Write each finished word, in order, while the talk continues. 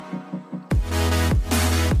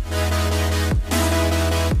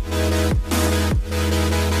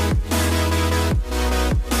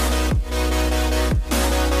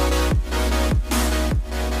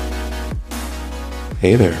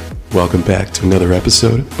Hey there, welcome back to another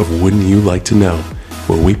episode of Wouldn't You Like to Know,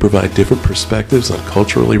 where we provide different perspectives on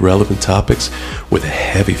culturally relevant topics with a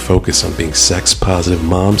heavy focus on being sex-positive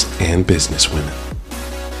moms and businesswomen.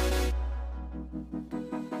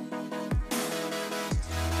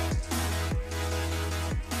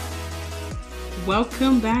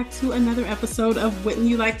 Welcome back to another episode of Wouldn't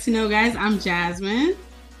You Like to Know, guys. I'm Jasmine.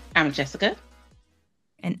 I'm Jessica.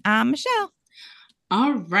 And I'm Michelle.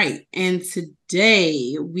 All right. And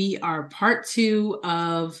today we are part two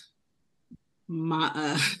of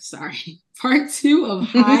part two of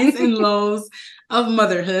highs and lows of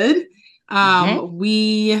motherhood.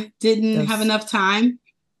 We didn't have enough time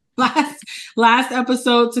last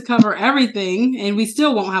episode to cover everything, and we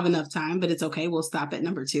still won't have enough time, but it's okay. We'll stop at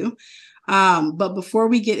number 2. But before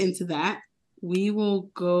we get into that, we will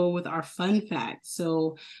go with our fun fact.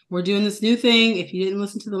 So we're doing this new thing. If you didn't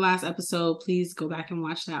listen to the last episode, please go back and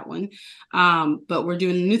watch that one. But we're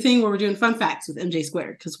doing a new thing where we're doing fun facts with MJ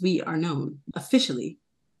Squared because we are known officially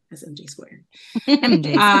as MJ Squared.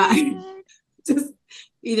 Just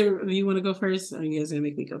either of you want to go first, or are you guys gonna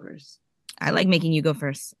make me go first? I like making you go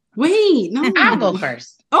first. Wait, no, I'll go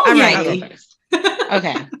first. Oh, all yeah, right, I'll go first.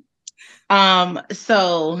 Okay.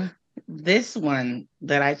 So this one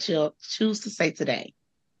that I choose to say today,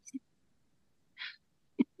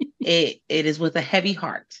 it is with a heavy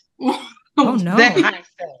heart. Oh no! That I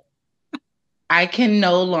say, I can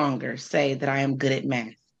no longer say that I am good at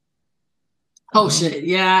math. Oh shit!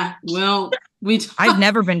 Yeah. Well, I've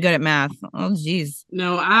never been good at math. Oh geez.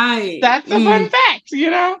 No, That's a fun fact.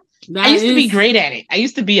 You know, I used to be great at it. I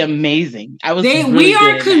used to be amazing. I was. We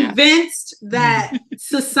are convinced that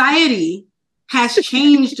society has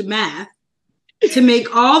changed math to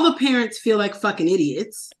make all the parents feel like fucking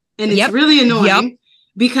idiots. And it's really annoying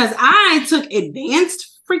because I took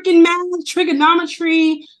advanced freaking math,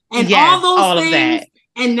 trigonometry, and all those things.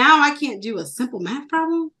 And now I can't do a simple math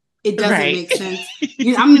problem. It doesn't make sense.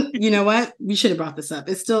 You know what? We should have brought this up.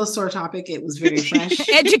 It's still a sore topic. It was very fresh.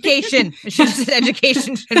 Education.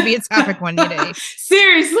 Education should be a topic one day.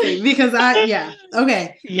 Seriously, because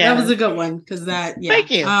okay. Yeah. That was a good one. Because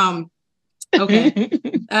Thank you. Okay.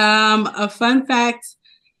 A fun fact.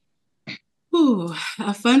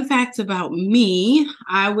 A fun fact about me,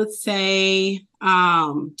 I would say,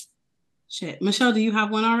 Michelle, do you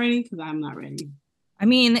have one already? Because I'm not ready. I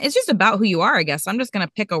mean, it's just about who you are, I guess. I'm just going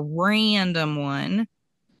to pick a random one.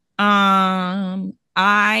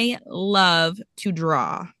 I love to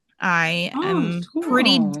draw. I am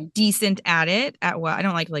pretty decent at it. I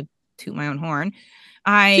don't like toot my own horn.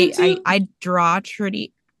 I draw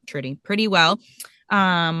pretty well.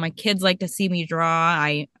 My kids like to see me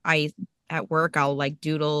draw. I at work, I'll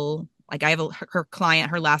doodle. I have her client,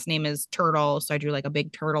 her last name is Turtle. So I drew a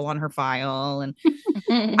big turtle on her file, and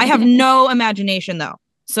I have no imagination though.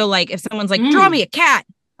 So if someone's draw me a cat,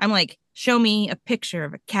 I'm show me a picture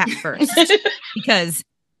of a cat first because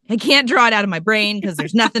I can't draw it out of my brain because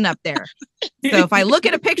there's nothing up there. So if I look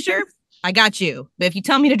at a picture, I got you. But if you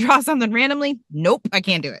tell me to draw something randomly, nope, I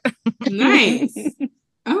can't do it. Nice.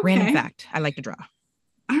 Okay. Random fact. I like to draw.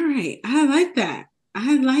 All right. I like that.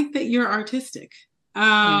 I like that you're artistic.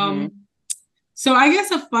 So I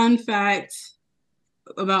guess a fun fact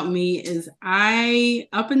about me is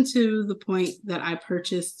up until the point that I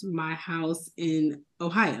purchased my house in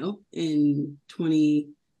Ohio in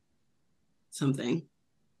 20-something,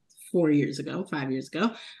 5 years ago,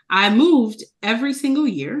 I moved every single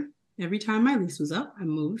year. Every time my lease was up, I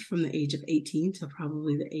moved from the age of 18 to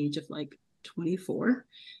probably the age of 24.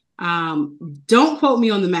 Don't quote me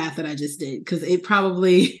on the math that I just did because it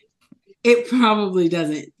probably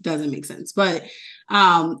doesn't make sense. But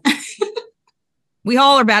we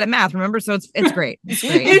all are bad at math, remember? So it's great. It's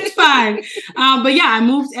great. It's fine. But yeah, I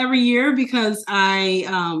moved every year because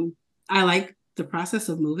I like the process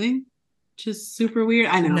of moving, which is super weird.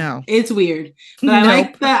 I know. No. It's weird. But I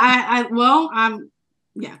like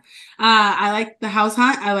I like the house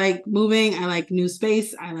hunt. I like moving. I like new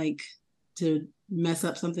space. I like to mess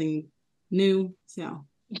up something new. So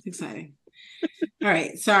it's exciting. All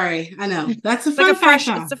right. Sorry. I know. That's a fun fact.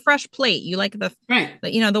 It's a fresh plate. You like the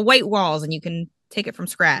white walls, and you can take it from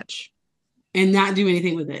scratch. And not do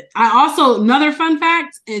anything with it. Another fun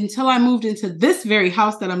fact, until I moved into this very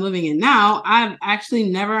house that I'm living in now, I've actually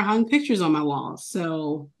never hung pictures on my walls.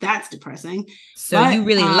 So that's depressing. So you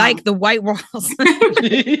really like the white walls.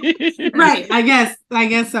 Right. I guess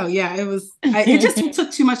so. Yeah, it just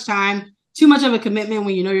took too much time, too much of a commitment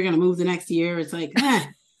when you're going to move the next year. It's do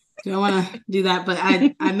I want to do that? But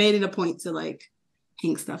I made it a point to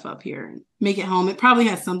hang stuff up here and make it home. It probably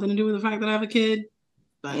has something to do with the fact that I have a kid.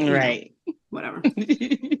 But, right. whatever.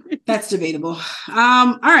 That's debatable.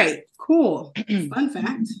 All right, cool. Fun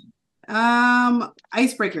fact.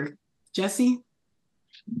 Icebreaker. Jessie?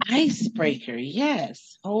 Icebreaker,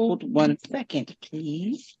 yes. Hold 1 second,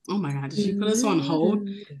 please. Oh my God, did she put us on hold?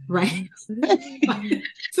 Right. is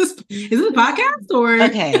this a podcast or?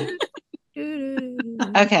 Okay.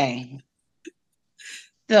 Okay.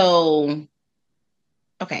 So,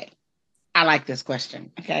 okay. I like this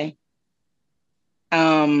question. Okay.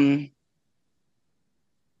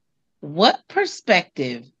 What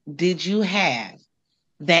perspective did you have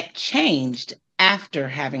that changed after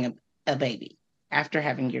having a baby, after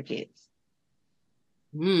having your kids?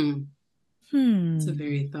 It's a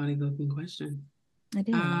very thought-evoking question. It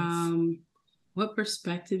is. What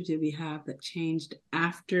perspective did we have that changed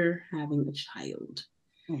after having a child?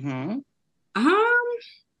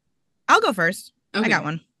 I'll go first. Okay. I got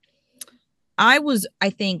one. I was, I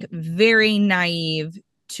think, very naive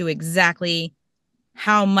to exactly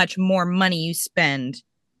how much more money you spend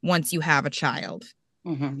once you have a child.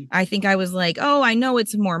 I think I was like, oh, I know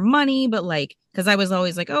it's more money, but like, because I was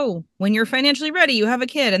always like, oh, when you're financially ready, you have a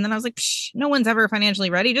kid. And then I was like, psh, no one's ever financially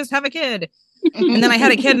ready. Just have a kid. And then I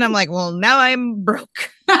had a kid and I'm like, well, now I'm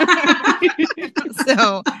broke.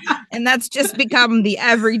 So, and that's just become the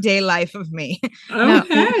everyday life of me.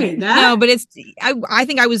 Okay. No, but it's, I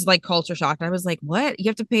think I was like culture shocked. I was like, what? You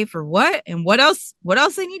have to pay for what? And what else? What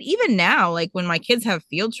else I need? Even now, like when my kids have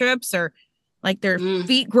field trips or like their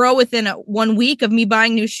feet grow within 1 week of me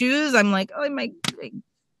buying new shoes, I'm like, oh,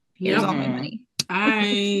 here's all my money.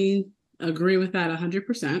 I agree with that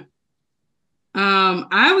 100%.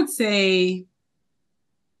 I would say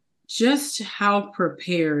just how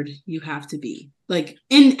prepared you have to be, like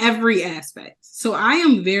in every aspect. So I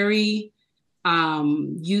am very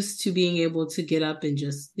used to being able to get up and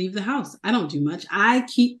just leave the house. I don't do much. I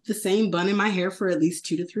keep the same bun in my hair for at least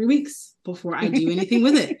 2 to 3 weeks before I do anything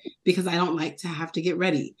with it because I don't like to have to get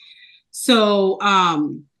ready. So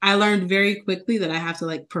I learned very quickly that I have to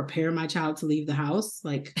like prepare my child to leave the house,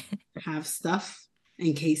 like have stuff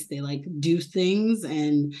in case they like do things.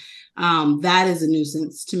 And that is a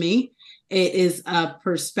nuisance to me. It is a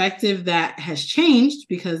perspective that has changed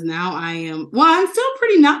because now I'm still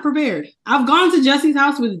pretty not prepared. I've gone to Jesse's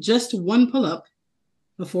house with just one pull-up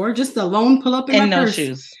before, just a lone pull-up in my purse.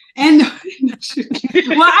 Shoes. And no shoes.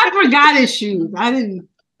 Well, I forgot his shoes.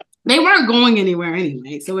 They weren't going anywhere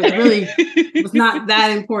anyway. So it really was not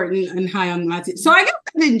that important and high on my team. So I guess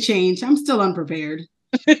that didn't change. I'm still unprepared.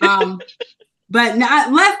 But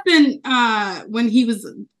not less than when he was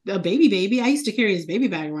a baby. I used to carry his baby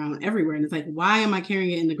bag around everywhere. And it's like, why am I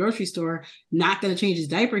carrying it in the grocery store? Not going to change his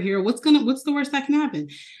diaper here. What's the worst that can happen?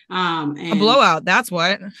 And a blowout. That's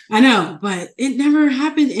what I know, but it never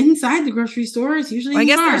happened inside the grocery store. It's usually I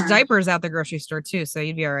guess there's diapers at the grocery store too. So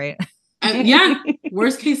you'd be all right. Yeah.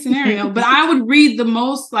 Worst case scenario. But I would read the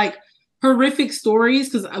most like horrific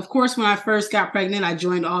stories. Cause of course, when I first got pregnant, I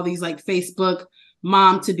joined all these like Facebook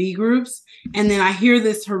mom to be groups. And then I hear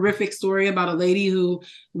this horrific story about a lady who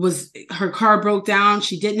her car broke down.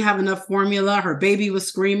 She didn't have enough formula. Her baby was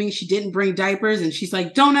screaming. She didn't bring diapers. And she's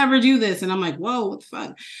like, don't ever do this. And I'm like, whoa, what the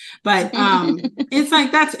fuck? But it's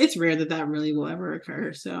like, it's rare that really will ever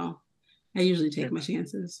occur. So I usually take my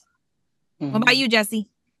chances. What about you, Jessie?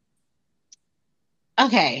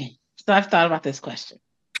 Okay. So I've thought about this question.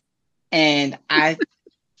 And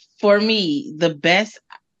for me, the best,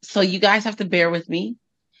 so you guys have to bear with me.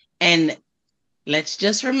 And let's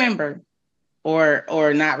just remember, or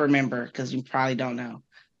not remember, because you probably don't know,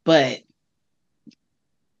 but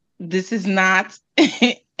this is not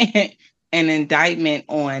an indictment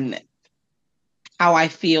on how I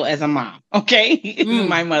feel as a mom. Okay.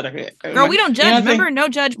 My motherhood. Girl, we don't judge. You know remember, no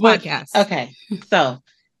judge podcast. Okay. So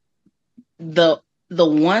the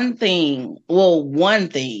one thing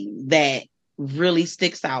that really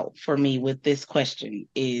sticks out for me with this question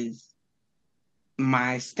is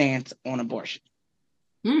my stance on abortion.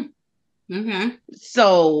 Okay.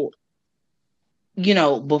 So,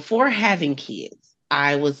 before having kids,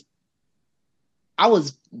 I was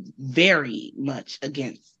very much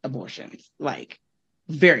against abortions, like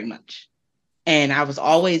very much. And I was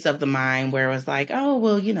always of the mind where it was like, oh,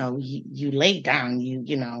 well, you laid down, you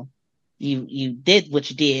did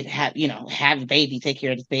what you did, have a baby, take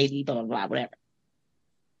care of this baby, blah, blah, blah, whatever.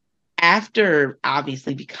 After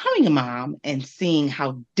obviously becoming a mom and seeing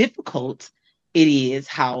how difficult it is,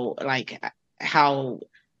 how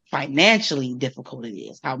financially difficult it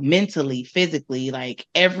is, how mentally, physically,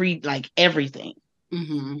 everything,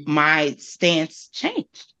 my stance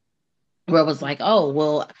changed. Where it was like, oh,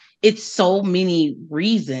 well, it's so many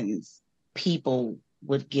reasons people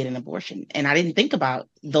would get an abortion. And I didn't think about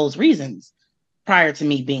those reasons prior to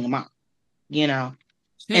me being a mom, you know?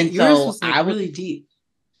 And yours so was like really deep.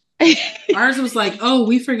 Ours was like, oh,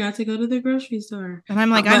 we forgot to go to the grocery store. And I'm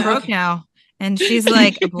like, I'm broke now. And she's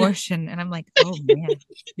like, abortion. And I'm like, oh man.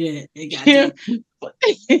 Yeah, it got deep.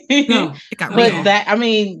 No, it got real.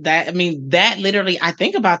 But that literally, I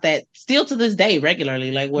think about that still to this day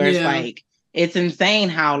regularly. Like where it's like, it's insane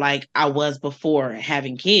how like I was before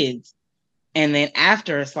having kids. And then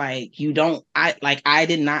after it's like, I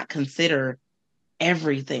did not consider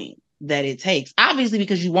everything that it takes. Obviously,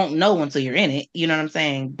 because you won't know until you're in it. You know what I'm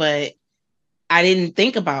saying? But I didn't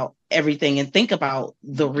think about everything and think about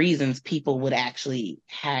the reasons people would actually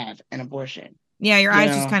have an abortion. Yeah, your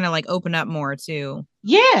eyes just kind of like open up more to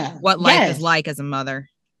what life is like as a mother.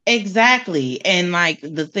 Exactly. And like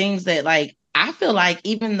the things that like I feel like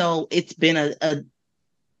even though it's been a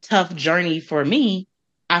tough journey for me,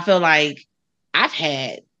 I feel like I've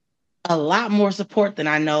had a lot more support than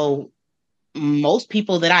I know most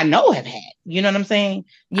people that I know have had. You know what I'm saying?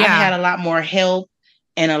 Yeah. I've had a lot more help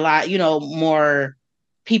and a lot, more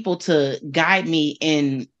people to guide me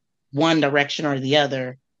in one direction or the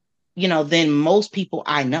other, than most people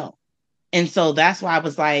I know. And so that's why I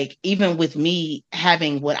was like, even with me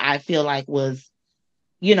having what I feel like was,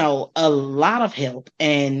 a lot of help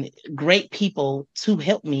and great people to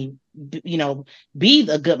help me, be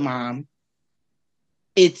a good mom,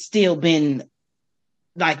 it's still been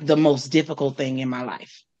like the most difficult thing in my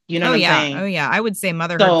life. You know what I'm saying? Oh yeah. I would say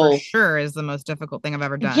motherhood for sure is the most difficult thing I've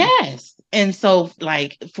ever done. Yes. And so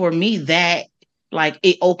like for me that like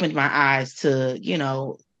it opened my eyes to,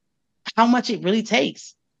 how much it really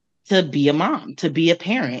takes to be a mom, to be a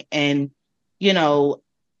parent. And,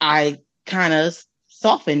 I kind of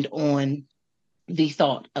softened on the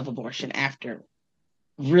thought of abortion after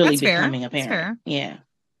really becoming a parent. That's fair. Yeah.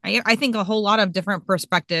 I think a whole lot of different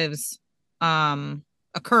perspectives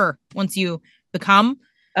occur once you become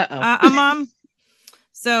a mom.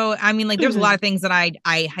 So, I mean, like, there's a lot of things that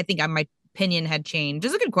I think my opinion had changed.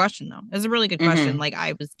 It's a good question, though. It's a really good question. Like,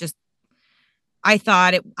 I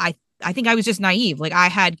think I was just naive. Like, I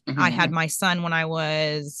had my son when I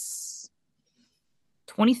was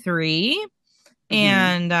 23,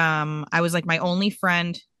 and I was like my only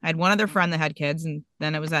friend. I had one other friend that had kids, and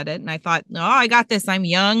then it was at it. And I thought, oh, I got this. I'm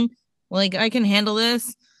young. Like, I can handle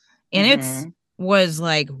this. And it was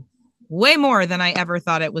like way more than I ever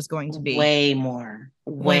thought it was going to be. Way more.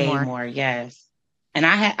 Yes. And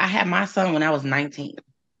I had my son when I was 19.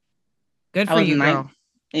 Good for you, girl.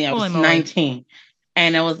 Yeah, I was 19.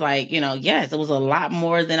 And it was like, yes, it was a lot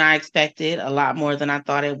more than I expected, a lot more than I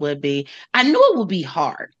thought it would be. I knew it would be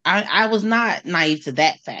hard. I was not naive to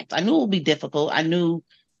that fact. I knew it would be difficult. I knew,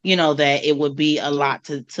 that it would be a lot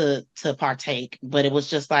to partake. But it was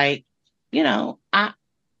just like,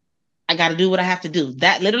 I got to do what I have to do.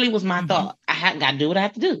 That literally was my thought. I got to do what I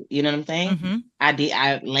have to do. You know what I'm saying?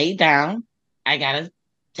 I laid down. I got to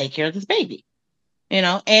take care of this baby,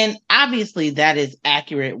 and obviously that is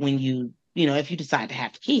accurate when you, if you decide to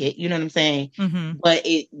have a kid, you know what I'm saying? But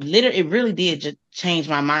it really did just change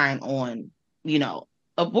my mind on,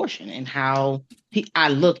 abortion and how I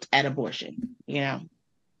looked at abortion,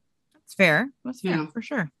 It's fair. That's fair for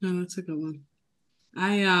sure. No, that's a good one.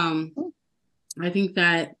 I think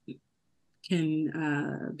that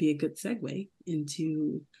can be a good segue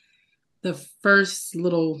into the first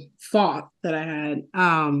little thought that I had.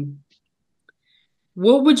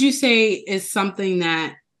 What would you say is something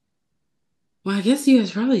that, well, I guess you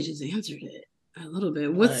guys probably just answered it a little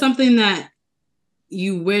bit. What's something that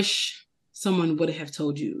you wish someone would have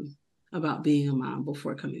told you about being a mom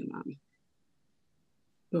before coming a mom?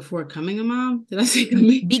 Before coming a mom? Did I say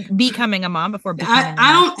becoming a mom before becoming?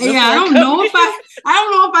 I don't know if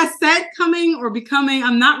I said coming or becoming.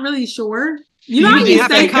 I'm not really sure. You know, you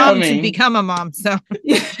have to come to become a mom. So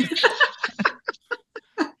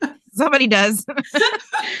somebody does,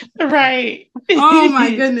 right? Oh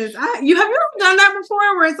my goodness! Have you ever done that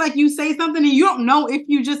before? Where it's like you say something and you don't know if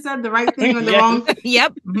you just said the right thing or the wrong.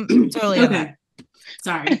 Yep, totally. Okay,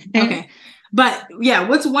 sorry. Okay. But yeah,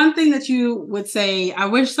 what's one thing that you would say, I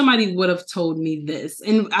wish somebody would have told me this?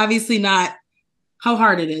 And obviously not how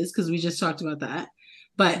hard it is, because we just talked about that.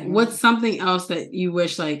 But what's something else that you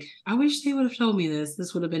wish, like, I wish they would have told me this.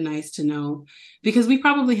 This would have been nice to know. Because we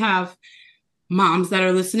probably have moms that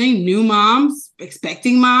are listening, new moms,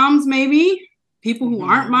 expecting moms, maybe. People who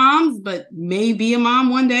aren't moms, but may be a mom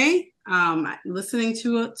one day, listening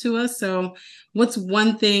to us. So what's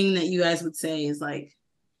one thing that you guys would say is like,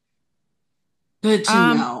 good to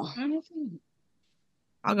know?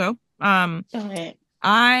 I'll go. Go ahead.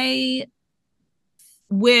 I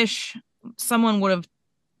wish someone would have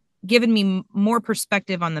given me more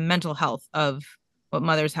perspective on the mental health of what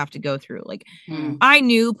mothers have to go through. Like, I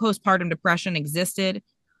knew postpartum depression existed,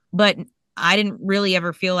 but I didn't really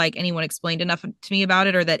ever feel like anyone explained enough to me about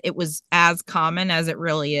it, or that it was as common as it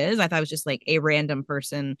really is. I thought it was just like a random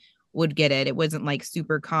person would get it. It wasn't like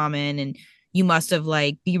super common, and you must have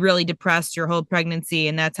like be really depressed your whole pregnancy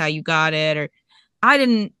and that's how you got it. Or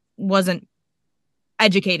wasn't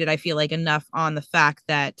educated, I feel like, enough on the fact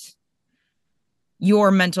that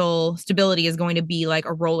your mental stability is going to be like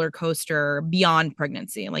a roller coaster beyond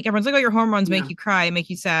pregnancy. Like everyone's like, oh, your hormones make you cry, make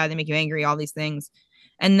you sad, they make you angry, all these things.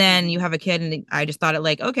 And then you have a kid, and I just thought it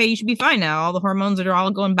like, okay, you should be fine now. All the hormones are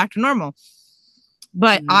all going back to normal.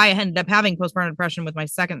 But I ended up having postpartum depression with my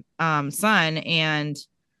second son, and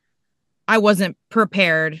I wasn't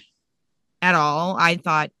prepared at all. I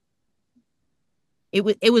thought it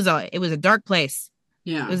was a dark place.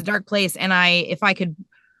 Yeah, it was a dark place. And if I could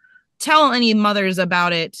tell any mothers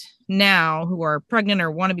about it now who are pregnant or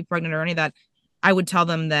want to be pregnant or any of that, I would tell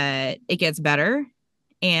them that it gets better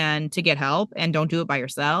and to get help, and don't do it by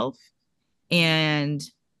yourself. And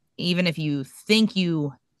even if you think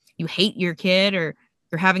you hate your kid or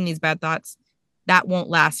you're having these bad thoughts, that won't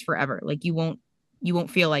last forever. Like you won't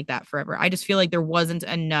feel like that forever. I just feel like there wasn't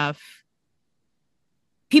enough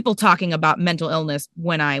people talking about mental illness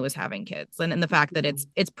when I was having kids, and the fact that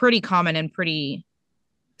it's pretty common and pretty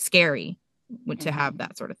scary to have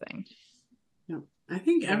that sort of thing. Yeah. I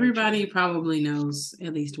think everybody probably knows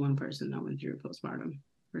at least one person that went through postpartum,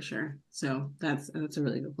 for sure. So that's a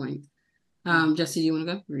really good point. Jesse, do you want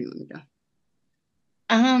to go, or you want me to go?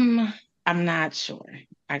 I'm not sure.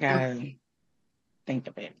 I gotta think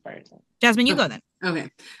of it first. Jasmine, you go then. Okay.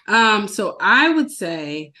 So I would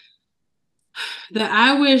say that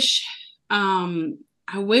I wish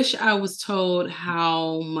I was told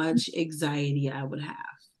how much anxiety I would have.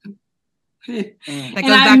 That goes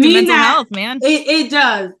back to mental health, man. It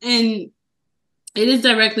does. And it is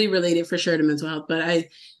directly related for sure to mental health. But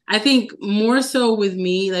I think more so with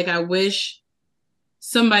me, like I wish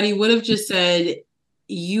somebody would have just said,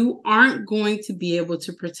 you aren't going to be able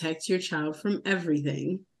to protect your child from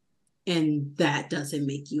everything. And that doesn't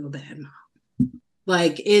make you a bad mom.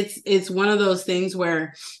 Like it's one of those things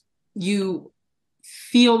where you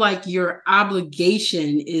feel like your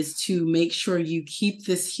obligation is to make sure you keep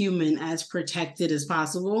this human as protected as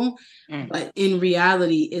possible. But in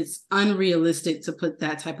reality, it's unrealistic to put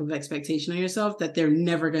that type of expectation on yourself that they're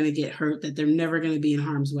never going to get hurt, that they're never going to be in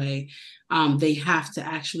harm's way. They have to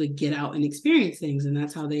actually get out and experience things. And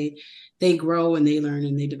that's how they grow and they learn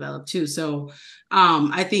and they develop too. So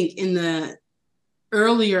I think in the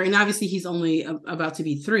earlier, and obviously he's only about to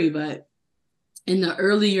be 3, but in the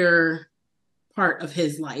earlier part of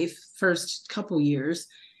his life, first couple years,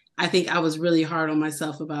 I think I was really hard on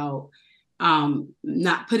myself about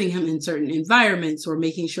not putting him in certain environments or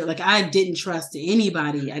making sure, like I didn't trust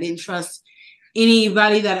anybody. I didn't trust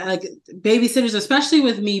anybody that like babysitters, especially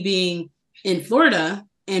with me being in Florida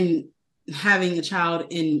and having a child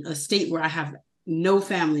in a state where I have no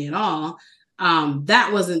family at all.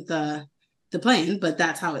 That wasn't the plan, but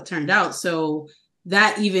that's how it turned out. So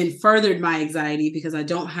that even furthered my anxiety because I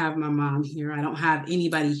don't have my mom here. I don't have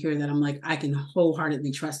anybody here that I'm like, I can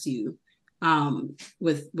wholeheartedly trust you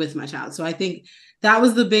with my child. So I think that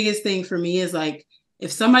was the biggest thing for me is like,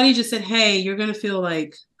 if somebody just said, hey, you're going to feel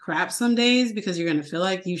like crap some days because you're going to feel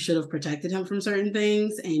like you should have protected him from certain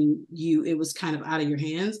things and it was kind of out of your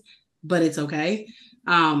hands, but it's okay.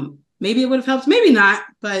 Maybe it would have helped, maybe not,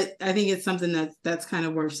 but I think it's something that's kind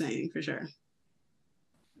of worth saying for sure.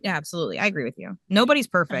 Yeah, absolutely. I agree with you. Nobody's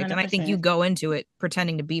perfect. 100%. And I think you go into it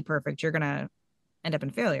pretending to be perfect, you're going to end up in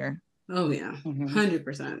failure. Oh, yeah.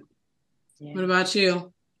 100%. Yeah. What about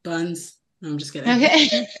you? Buns? No, I'm just kidding.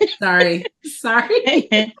 Okay. Sorry.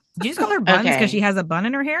 Did you just call her buns because she has a bun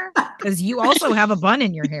in her hair? Because you also have a bun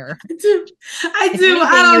in your hair. I do. Anything,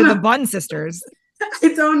 you're the Bun sisters.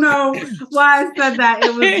 I don't know why I said that.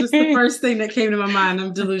 It was just the first thing that came to my mind.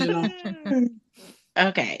 I'm delusional.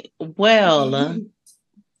 Okay. Well...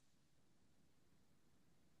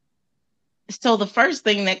 So the first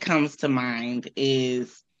thing that comes to mind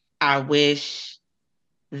is I wish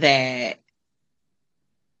that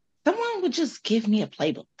someone would just give me a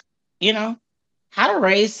playbook, how to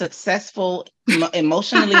raise successful,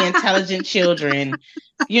 emotionally intelligent children,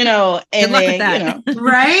 and then,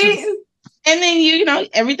 right. And then,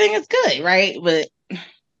 everything is good. Right. But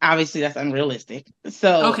obviously that's unrealistic.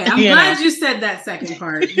 So, okay. I'm glad you said that second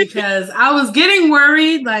part because I was getting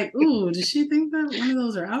worried. Like, ooh, does she think that one of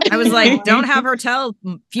those are out there? I was like, don't have her tell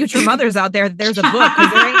future mothers out there that there's a book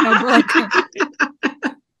because there ain't no book.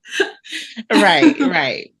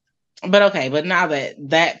 Right. But okay, but now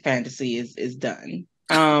that fantasy is done,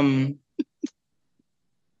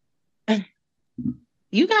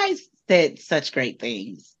 you guys said such great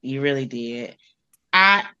things. You really did.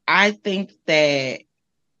 I think that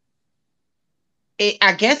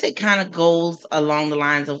I guess it kind of goes along the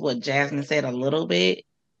lines of what Jasmine said a little bit,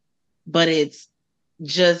 but it's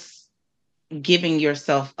just giving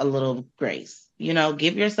yourself a little grace.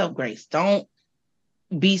 Give yourself grace. Don't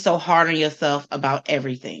be so hard on yourself about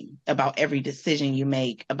everything, about every decision you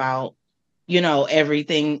make, about,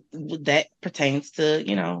 everything that pertains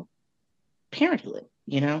to, parenthood,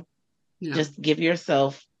 Yeah. Just give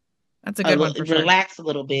yourself that's a good one for relax a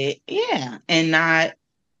little bit. Yeah. And not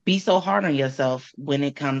be so hard on yourself when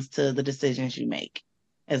it comes to the decisions you make.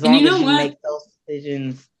 As long as you make those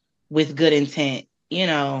decisions with good intent,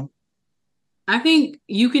 I think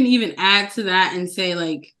you can even add to that and say,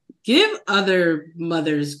 like, give other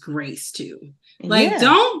mothers grace too. Like,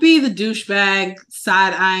 don't be the douchebag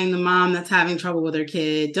side-eyeing the mom that's having trouble with her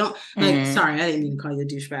kid. Don't, sorry, I didn't mean to call you a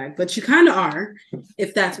douchebag, but you kind of are,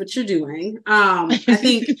 if that's what you're doing. I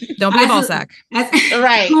think... Don't be a ball sack.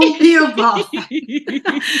 Right. Don't be a ball sack.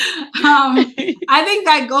 I think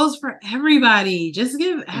that goes for everybody. Just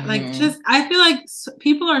give, I feel like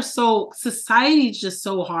people are society's just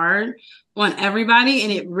so hard on everybody,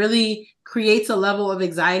 and it really creates a level of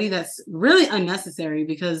anxiety that's really unnecessary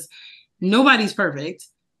because nobody's perfect.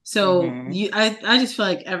 So I just feel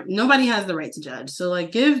like nobody has the right to judge. So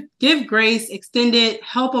like give grace, extend it,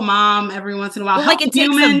 help a mom every once in a while. Well, like it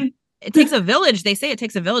takes a village. They say it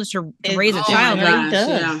takes a village to raise a child.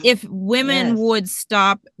 If women would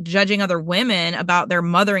stop judging other women about their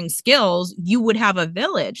mothering skills, you would have a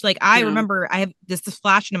village. Like I remember, I have this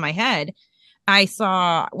flash into my head. I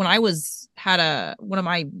saw when I had one of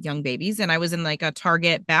my young babies, and I was in like a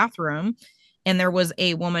Target bathroom, and there was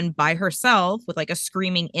a woman by herself with like a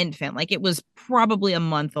screaming infant. Like it was probably a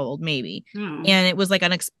month old, maybe. And it was like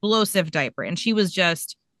an explosive diaper. And she was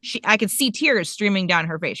I could see tears streaming down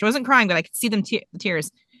her face. She wasn't crying, but I could see the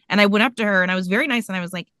tears. And I went up to her and I was very nice. And I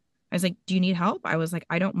was like, do you need help? I was like,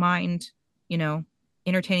 I don't mind,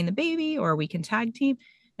 entertaining the baby, or we can tag team.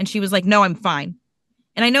 And she was like, no, I'm fine.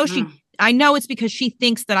 And I know it's because she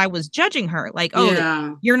thinks that I was judging her. Like,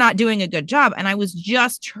 you're not doing a good job. And I was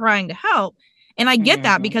just trying to help. And I get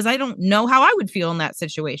that because I don't know how I would feel in that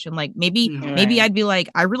situation. Like maybe I'd be like,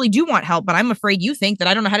 I really do want help, but I'm afraid you think that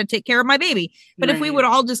I don't know how to take care of my baby. But if we would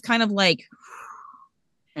all just kind of like,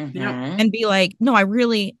 and be like, no, I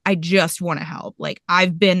just want to help. Like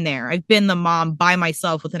I've been there. I've been the mom by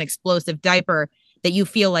myself with an explosive diaper that you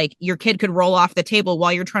feel like your kid could roll off the table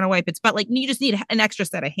while you're trying to wipe its butt. Like you just need an extra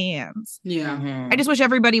set of hands. Yeah. I just wish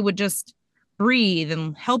everybody would just breathe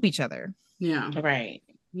and help each other. Yeah. Right.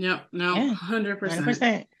 Yep. No,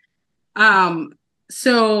 100%. 100%.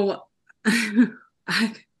 So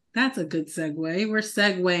that's a good segue. We're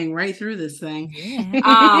segueing right through this thing.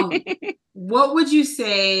 Yeah. What would you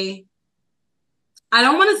say? I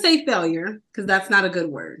don't want to say failure because that's not a good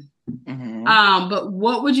word. But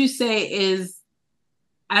what would you say is,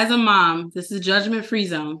 as a mom, this is judgment-free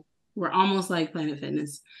zone. We're almost like Planet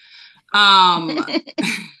Fitness.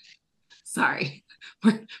 Sorry.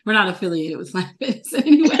 We're not affiliated with Planet Fitness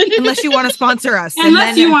anyway. Unless you want to sponsor us.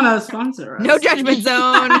 Unless you want to sponsor us. No judgment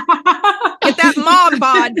zone. Get that mom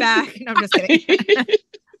bod back. No, I'm just kidding.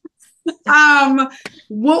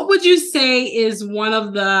 What would you say is one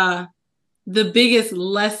of the biggest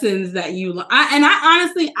lessons that you learned?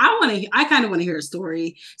 I kind of want to hear a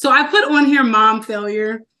story. So I put on here mom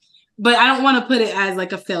failure, but I don't want to put it as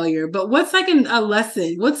like a failure. But what's like a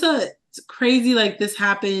lesson? What's crazy, like this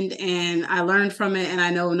happened and I learned from it and I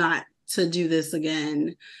know not to do this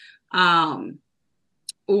again?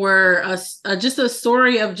 Or just a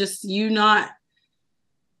story of just you not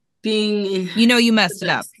being, you messed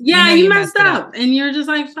up. Yeah, you messed up and you're just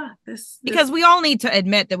like, fuck this. Because we all need to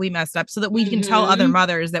admit that we messed up so that we can tell other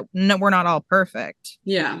mothers that no, we're not all perfect.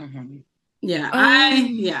 Yeah. Yeah.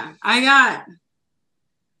 I got,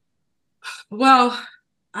 well,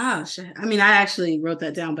 oh shit. I mean, I actually wrote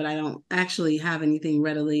that down, but I don't actually have anything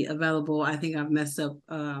readily available. I think I've messed up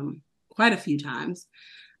quite a few times.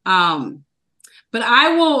 But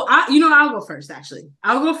I'll go first, actually.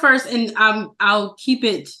 I'll go first and I'll keep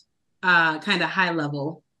it kind of high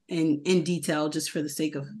level and in detail just for the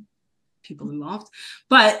sake of people involved.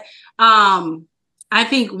 But I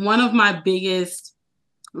think one of my biggest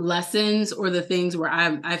lessons, or the things where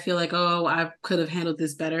I feel like, oh, I could have handled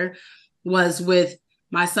this better, was with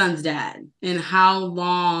my son's dad and how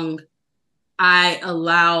long I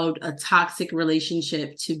allowed a toxic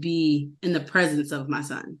relationship to be in the presence of my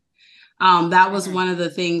son. That was one of the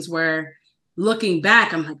things where looking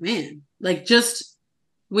back, I'm like, man, like just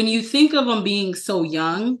when you think of them being so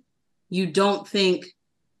young, you don't think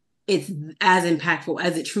it's as impactful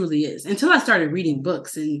as it truly is until I started reading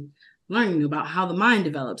books and learning about how the mind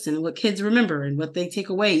develops and what kids remember and what they take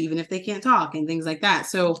away, even if they can't talk and things like that.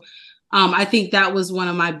 So I think that was one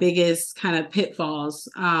of my biggest kind of pitfalls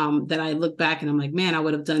that I look back and I'm like, man, I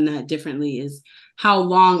would have done that differently, is how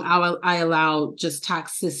long I allowed just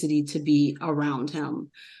toxicity to be around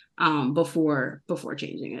him before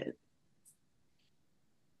changing it.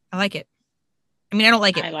 I like it. I mean, I don't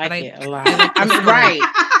like it. I like it a lot. I mean, right.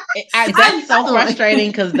 That's so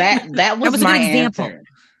frustrating because that was my answer.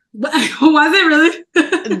 Was it really?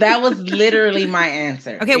 That was literally my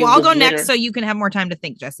answer. Okay, well, I'll go next so you can have more time to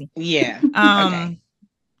think, Jesse. Yeah. Okay.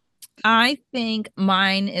 I think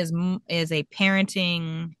mine is a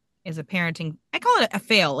parenting. I call it a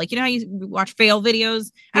fail. Like, you know how you watch fail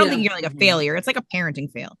videos? I don't think you're like a failure. It's like a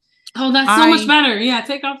parenting fail. Oh, that's so much better. Yeah,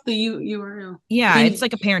 take off the URL. Yeah, it's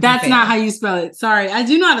like a parenting That's fail. not how you spell it. Sorry, I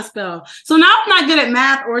do know how to spell. So now I'm not good at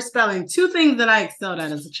math or spelling. Two things that I excelled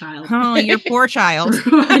at as a child. Oh, your poor child.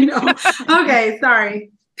 I know. Okay,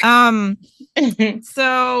 sorry.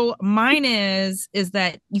 So mine is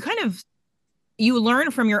that you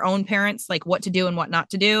learn from your own parents, like what to do and what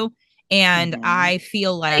not to do. And I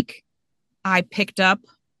feel like I picked up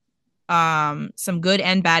some good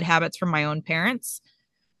and bad habits from my own parents.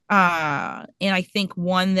 And I think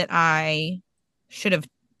one that I should have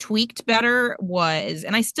tweaked better was,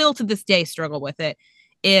 and I still to this day struggle with it,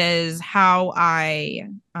 is how I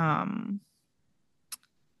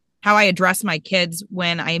address my kids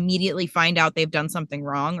when I immediately find out they've done something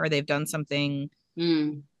wrong or they've done something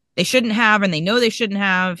they shouldn't have, and they know they shouldn't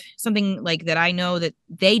have, something like that I know that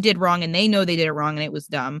they did wrong and they know they did it wrong and it was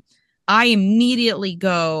dumb. I immediately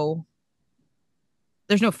go,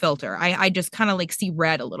 there's no filter. I just kind of like see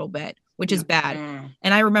red a little bit, which is bad.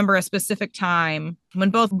 And I remember a specific time when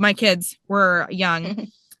both my kids were young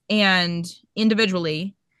and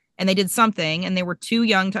individually, and they did something and they were too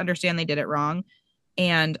young to understand they did it wrong.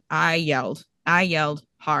 And I yelled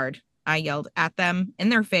hard. I yelled at them in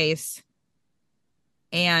their face.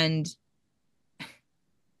 And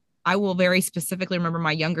I will very specifically remember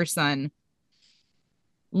my younger son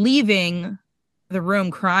leaving the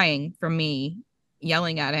room crying from me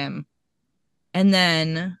yelling at him. And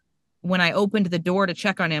then when I opened the door to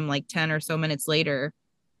check on him like 10 or so minutes later,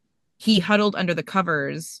 he huddled under the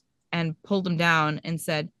covers and pulled him down and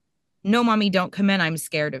said, "No, mommy, don't come in. I'm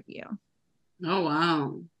scared of you." Oh,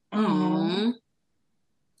 wow. Oh.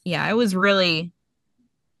 Yeah,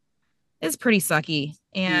 it's pretty sucky.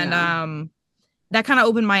 And that kind of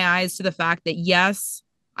opened my eyes to the fact that, yes,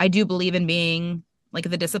 I do believe in being like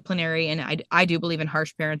the disciplinary, and I do believe in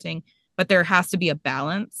harsh parenting, but there has to be a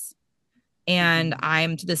balance. And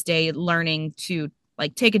I'm to this day learning to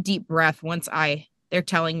like take a deep breath once they're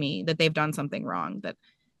telling me that they've done something wrong, that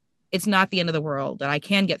it's not the end of the world, that I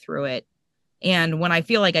can get through it. And when I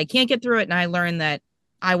feel like I can't get through it and I learn that,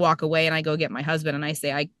 I walk away and I go get my husband and I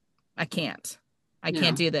say, I can't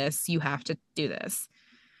do this. You have to do this.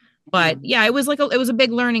 But yeah, it was a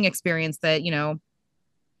big learning experience that, you know,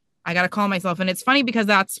 I got to call myself. And it's funny because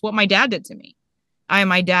that's what my dad did to me.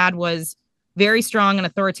 My dad was very strong and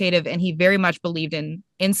authoritative, and he very much believed in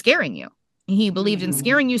scaring you. He believed in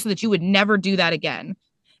scaring you so that you would never do that again.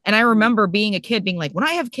 And I remember being a kid being like, when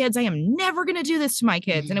I have kids, I am never going to do this to my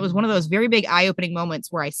kids. And it was one of those very big eye-opening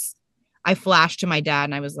moments where I flashed to my dad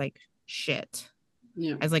and I was like, shit.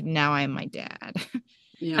 Yeah. I was like, now I am my dad.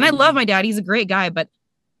 Yeah. And I love my dad. He's a great guy, but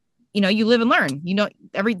you know, you live and learn, you know,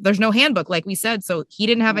 there's no handbook, like we said. So he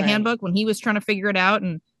didn't have a handbook when he was trying to figure it out.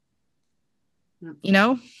 And, you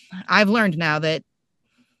know, I've learned now that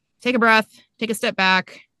take a breath, take a step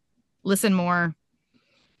back, listen more.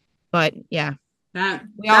 But yeah,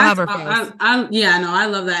 we all have our fails. I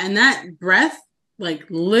love that. And that breath, like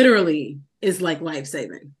literally is like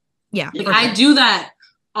life-saving. Yeah. Like I do that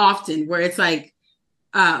often where it's like,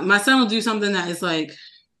 my son will do something that is like,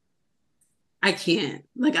 I can't.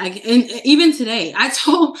 Like and even today, I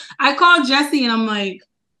called Jesse and I'm like,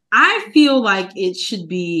 I feel like it should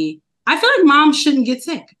be, I feel like moms shouldn't get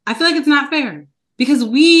sick. I feel like it's not fair because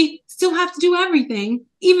we still have to do everything,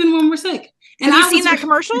 even when we're sick. And have you seen that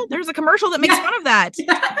commercial? There's a commercial that makes fun of that.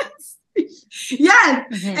 Yes.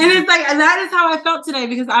 Mm-hmm. And it's like, that is how I felt today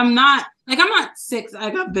because I'm not sick.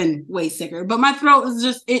 Like I've been way sicker, but my throat is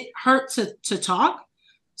just, it hurt to talk.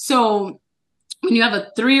 So when you have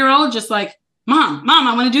a 3-year-old, just like, Mom,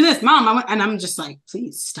 I want to do this. Mom, and I'm just like,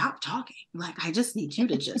 please stop talking. Like, I just need you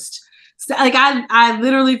to just like, I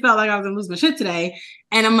literally felt like I was gonna lose my shit today.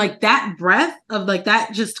 And I'm like, that breath of like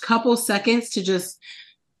that, just couple seconds to just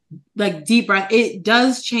like deep breath, it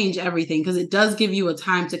does change everything because it does give you a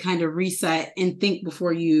time to kind of reset and think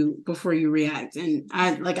before you react. And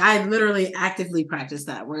I literally actively practice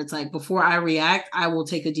that, where it's like before I react, I will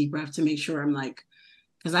take a deep breath to make sure I'm like,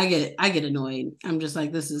 because I get annoyed. I'm just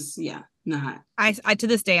like, this is not. I to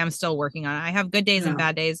this day I'm still working on it. I have good days and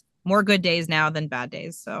bad days. More good days now than bad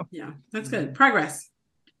days. So yeah, that's good. Progress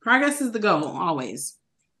is the goal always.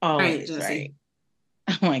 Always, right?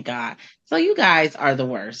 Oh my God. So you guys are the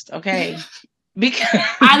worst, okay? Because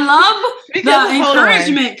I love the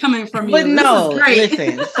encouragement coming from you. But no,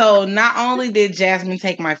 listen. So not only did Jasmine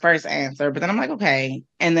take my first answer, but then I'm like, okay.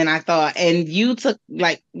 And then I thought, and you took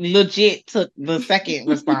legit took the second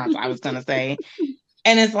response I was gonna say.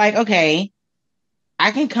 And it's like, okay,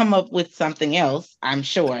 I can come up with something else, I'm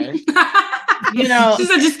sure. You know, she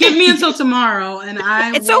said, just give me until tomorrow, and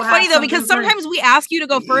I. It's so funny though, because sometimes we ask you to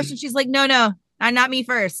go first, and she's like, no, not me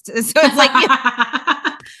first. So it's like,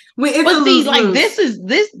 but see, like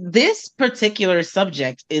this particular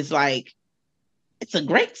subject is like, it's a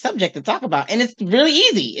great subject to talk about, and it's really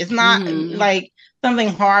easy. It's not like something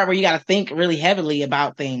hard where you got to think really heavily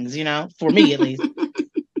about things, you know, for me at least.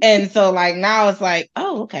 And so like now it's like,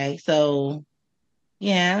 oh, okay, so.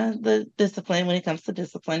 Yeah, the discipline, when it comes to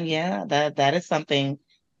discipline, yeah, that is something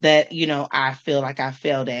that, you know, I feel like I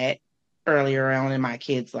failed at earlier on in my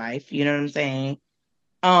kid's life. You know what I'm saying?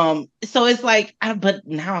 So it's like, but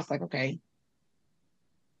now it's like, okay.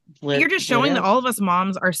 You're just showing that all of us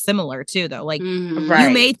moms are similar too, though. Like, right. You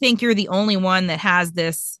may think you're the only one that has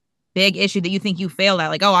this big issue that you think you failed at.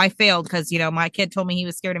 Like, oh, I failed because, you know, my kid told me he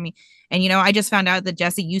was scared of me. And, you know, I just found out that,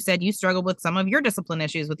 Jesse, you said you struggled with some of your discipline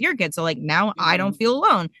issues with your kids. So like now I don't feel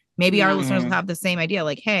alone. Maybe our listeners will have the same idea.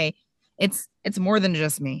 Like, hey, it's more than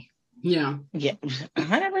just me. Yeah. Yeah.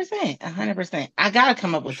 100%. I got to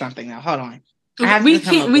come up with something now. Hold on. I'll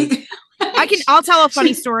tell a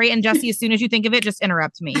funny story. And Jesse, as soon as you think of it, just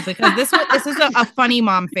interrupt me, because this is a funny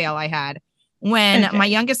mom fail I had when my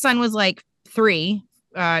youngest son was like 2.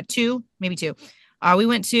 We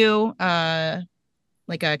went to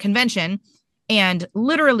like a convention, and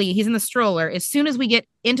literally he's in the stroller. As soon as we get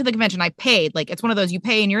into the convention, I paid. Like, it's one of those, you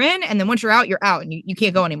pay and you're in, and then once you're out, and you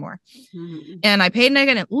can't go anymore. And I paid, and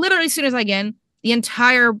again, literally as soon as I get in, the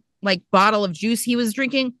entire like bottle of juice he was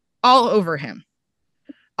drinking all over him.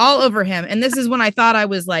 And this is when I thought I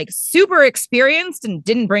was like super experienced and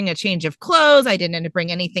didn't bring a change of clothes. I didn't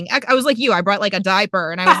bring anything. I was like you. I brought like a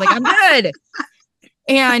diaper, and I was like, I'm good.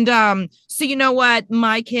 And so you know what?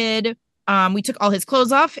 My kid, we took all his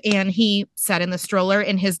clothes off, and he sat in the stroller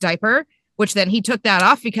in his diaper, which then he took that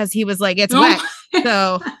off because he was like, it's wet.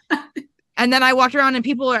 So, and then I walked around, and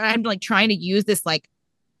I'm like trying to use this like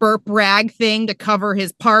burp rag thing to cover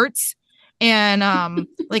his parts. And I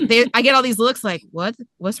get all these looks like,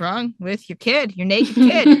 what's wrong with your kid, your naked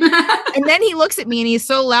kid? And then he looks at me, and he's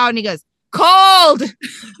so loud, and he goes, cold.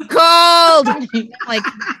 Like,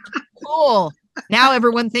 cool. Now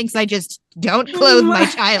everyone thinks I just don't clothe my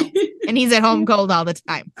child, and he's at home cold all the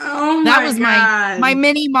time. Oh, that was my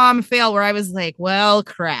mini mom fail, where I was like, well,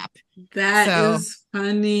 crap. That is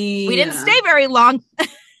funny. We didn't stay very long.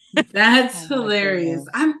 That's hilarious.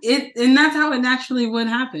 And that's how it naturally would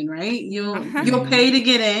happen, right? You'll pay to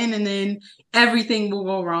get in, and then everything will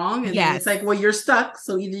go wrong, and then it's like, well, you're stuck.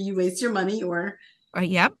 So either you waste your money, or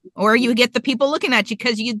yep, or you get the people looking at you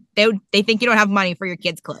because they think you don't have money for your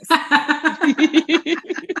kids' clothes.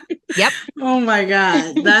 Yep. Oh my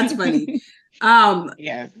God, that's funny.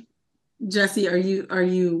 Yeah. Jesse, are you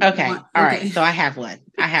okay? All right. So I have one.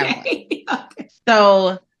 Okay.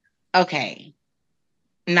 So okay.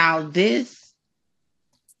 Now this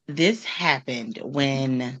happened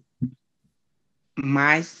when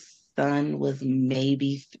my son was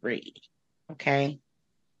maybe 3. Okay.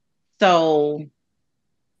 So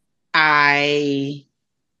I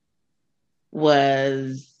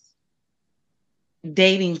was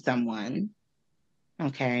dating someone.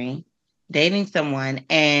 Okay.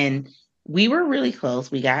 And we were really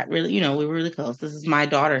close. We got really, we were really close. This is my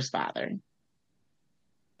daughter's father.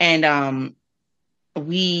 And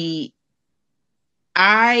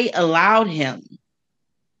I allowed him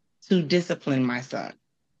to discipline my son.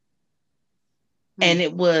 And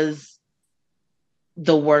it was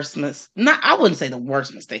the worst I wouldn't say the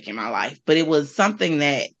worst mistake in my life, but it was something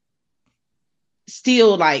that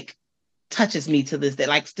still like touches me to this day.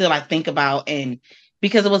 Like, still I think about, and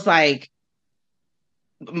because it was like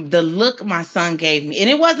the look my son gave me, and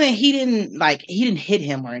it wasn't, he didn't hit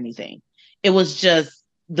him or anything. It was just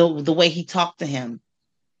the way he talked to him.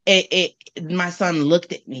 My son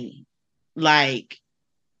looked at me like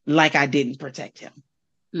I didn't protect him.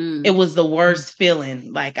 It was the worst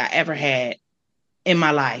feeling like I ever had. in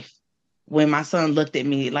my life when my son looked at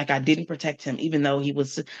me like I didn't protect him, even though he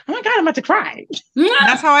was, oh my God, I'm about to cry.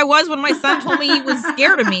 That's how I was when my son told me he was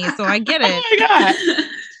scared of me. So I get it. Oh my God.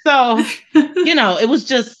 So, it was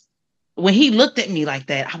just, when he looked at me like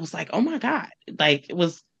that, I was like, oh my God, like,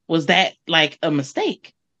 was that like a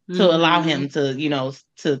mistake to allow him to,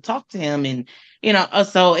 to talk to him? And,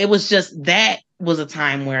 so it was just, that was a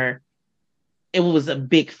time where it was a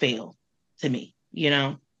big fail to me,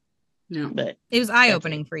 Yeah. But it was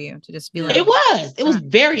eye-opening for you to just be like, it was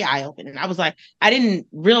very eye-opening. I was like, I didn't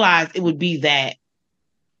realize it would be that,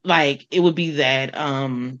 what's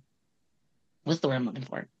the word I'm looking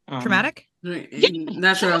for? Traumatic? Right.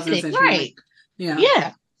 That's what I was gonna say. Right. Yeah.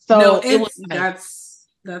 Yeah. So it was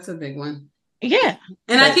that's a big one. Yeah.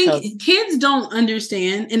 And I think kids don't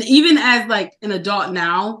understand. And even as like an adult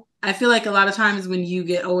now, I feel like a lot of times when you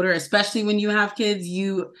get older, especially when you have kids,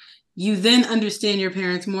 you then understand your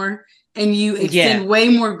parents more. And you extend way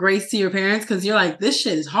more grace to your parents because you're like, this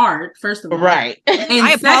shit is hard, first of all. Right. And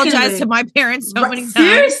I apologize to my parents so many times.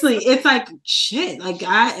 Seriously, it's like, shit. Like,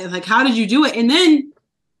 how did you do it? And then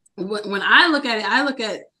when I look at it, I look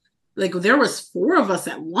at, like, there was 4 of us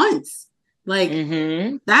at once. Like,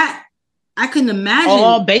 that, I couldn't imagine.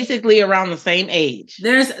 All basically around the same age.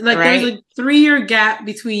 There's a 3-year gap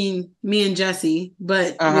between me and Jesse.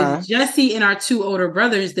 But with Jesse and our 2 older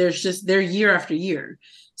brothers, they're year after year.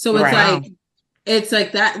 So it's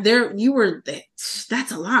like that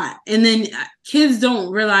that's a lot. And then kids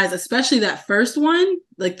don't realize, especially that first one,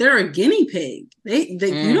 like they're a guinea pig. You're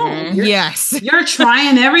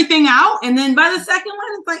trying everything out. And then by the second one,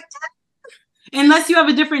 it's like, unless you have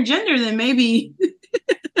a different gender, then maybe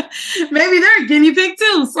they're a guinea pig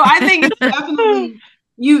too. So I think it's definitely,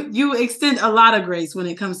 you extend a lot of grace when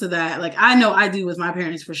it comes to that. Like, I know I do with my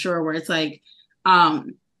parents for sure, where it's like,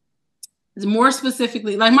 more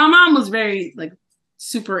specifically, like my mom was very like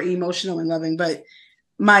super emotional and loving, but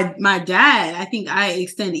my dad, I think I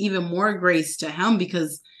extend even more grace to him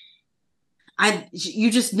because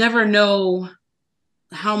you just never know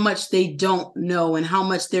how much they don't know and how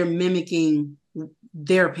much they're mimicking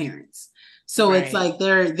their parents. So it's like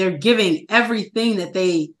they're giving everything that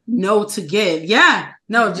they know to give. Yeah.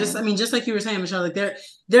 No, just like you were saying, Michelle, like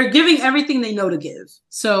they're giving everything they know to give.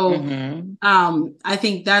 So I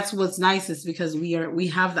think that's what's nicest because we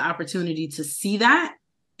have the opportunity to see that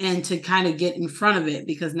and to kind of get in front of it,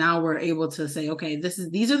 because now we're able to say, okay,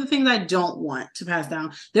 these are the things I don't want to pass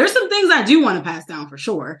down. There's some things I do want to pass down for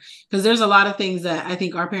sure, because there's a lot of things that I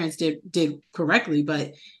think our parents did correctly,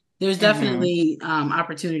 but there's definitely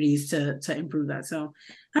opportunities to improve that. So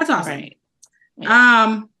that's awesome. Right.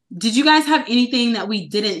 Yeah. Did you guys have anything that we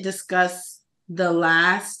didn't discuss the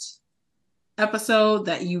last episode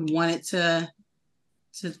that you wanted to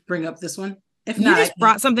bring up this one? If you not, just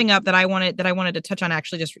brought something up that I wanted to touch on.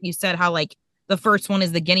 Actually, just you said how like the first one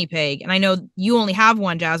is the guinea pig, and I know you only have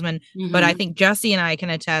one, Jasmine, but I think Jesse and I can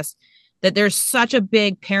attest that there's such a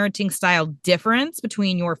big parenting style difference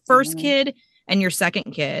between your first kid and your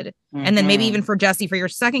second kid, and then maybe even for Jesse for your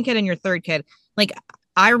second kid and your third kid. Like,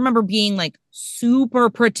 I remember being like super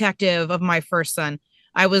protective of my first son.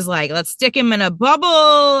 I was like, let's stick him in a bubble.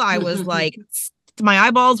 I was like, my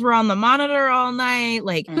eyeballs were on the monitor all night.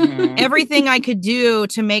 Like everything I could do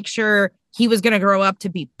to make sure he was going to grow up to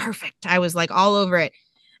be perfect. I was like all over it.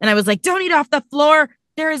 And I was like, don't eat off the floor.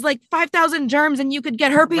 There is like 5,000 germs and you could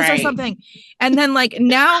get herpes or something. And then like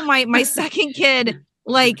now my second kid,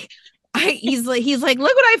 like he's like,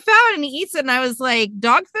 look what I found. And he eats it. And I was like,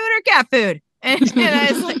 dog food or cat food? And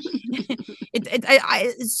I was like,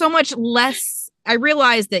 it's so much less. I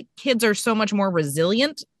realized that kids are so much more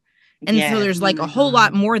resilient. And so there's like a whole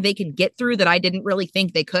lot more they can get through that I didn't really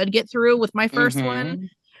think they could get through with my first one.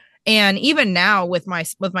 And even now with my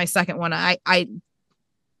second one, I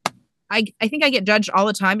think I get judged all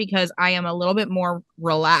the time because I am a little bit more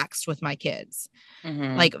relaxed with my kids.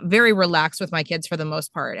 Like very relaxed with my kids for the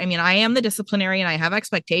most part. I mean, I am the disciplinarian. I have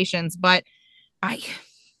expectations, but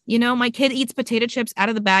my kid eats potato chips out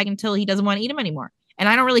of the bag until he doesn't want to eat them anymore. And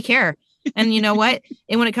I don't really care. And you know what?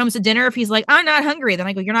 And when it comes to dinner, if he's like, I'm not hungry, then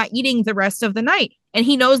I go, you're not eating the rest of the night. And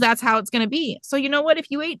he knows that's how it's going to be. So you know what?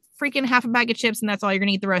 If you ate freaking half a bag of chips and that's all you're going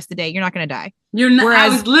to eat the rest of the day, you're not going to die. You're not. I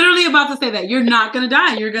was literally about to say that you're not going to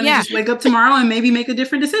die. You're going to just wake up tomorrow and maybe make a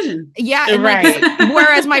different decision. Yeah. And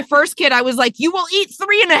whereas my first kid, I was like, you will eat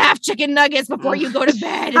 3.5 chicken nuggets before you go to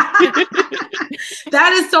bed.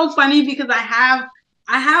 That is so funny because I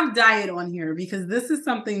have diet on here because this is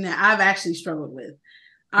something that I've actually struggled with.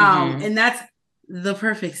 And that's the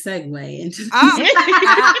perfect segue into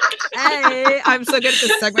hey, I'm so good at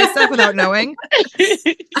this segue stuff without knowing.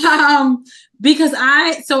 Because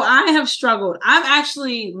I have struggled. I've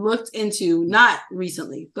actually looked into, not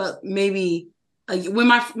recently, but maybe when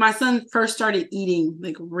my son first started eating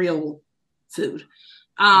like real food.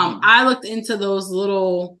 I looked into those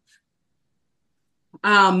little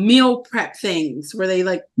meal prep things where they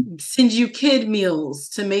like send you kid meals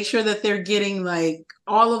to make sure that they're getting like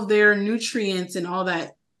all of their nutrients and all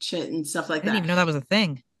that shit and stuff like that. I didn't even know that was a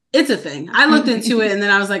thing. It's a thing. I looked into it and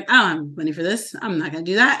then I was like, oh, I'm money for this. I'm not going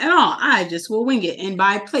to do that at all. I just will wing it and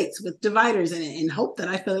buy plates with dividers in it and hope that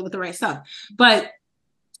I fill it with the right stuff. But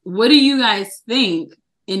what do you guys think?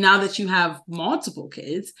 And now that you have multiple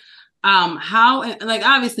kids, how, like,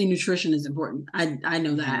 obviously nutrition is important. I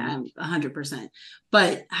know that 100%.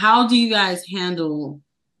 But how do you guys handle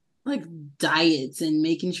like diets and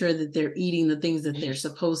making sure that they're eating the things that they're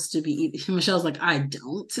supposed to be eating? Michelle's like, I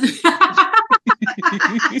don't.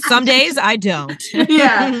 Some days I don't.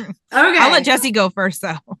 Yeah. Okay. I'll let Jessie go first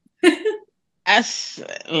though.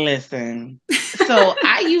 Listen. So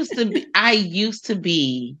I used to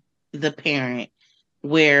be the parent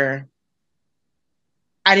where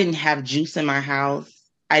I didn't have juice in my house.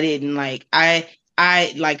 I didn't like I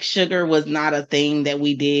like sugar was not a thing that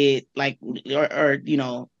we did like or you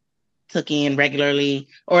know took in regularly,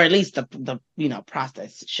 or at least the you know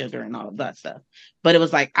processed sugar and all of that stuff. But it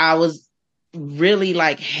was like I was really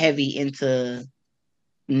like heavy into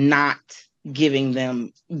not giving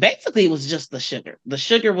them, basically it was just the sugar. The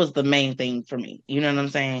sugar was the main thing for me. You know what I'm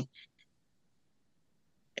saying?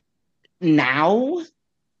 Now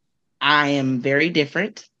I am very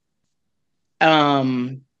different.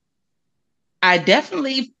 I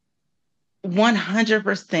definitely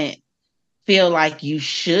 100% feel like you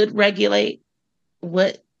should regulate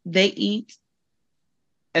what they eat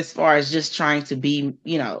as far as just trying to be,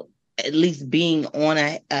 you know, at least being on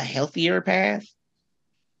a healthier path.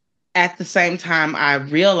 At the same time, I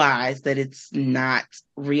realize that it's not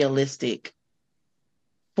realistic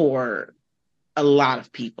for a lot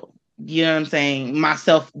of people. You know what I'm saying?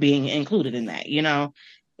 Myself being included in that, you know,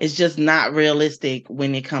 it's just not realistic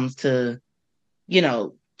when it comes to, you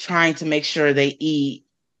know, trying to make sure they eat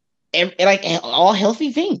like all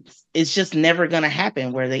healthy things. It's just never going to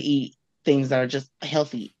happen where they eat things that are just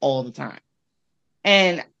healthy all the time.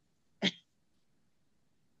 And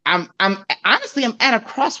I'm honestly, I'm at a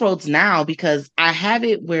crossroads now because I have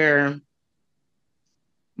it where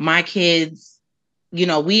my kids, you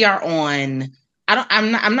know, we are on,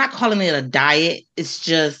 I'm not calling it a diet. It's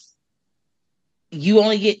just, you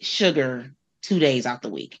only get sugar 2 days out the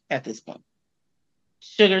week at this point.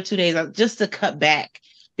 Sugar 2 days out, just to cut back,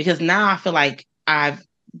 because now I feel like I've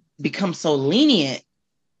become so lenient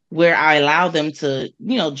where I allow them to,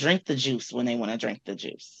 you know, drink the juice when they want to drink the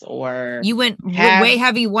juice. Or you went way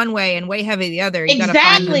heavy one way and way heavy the other. You exactly. Gotta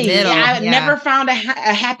find the middle. I've never found a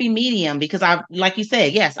happy medium, because I, like you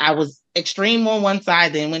said, yes, I was extreme on one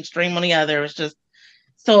side, then went extreme on the other. It's just,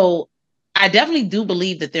 so I definitely do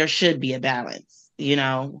believe that there should be a balance, you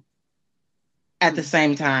know. At the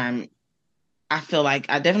same time, I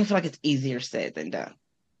definitely feel like it's easier said than done.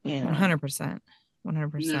 You know? 100%.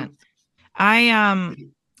 100%. Yeah.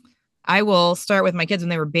 I will start with my kids when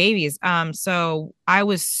they were babies. So I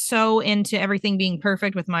was so into everything being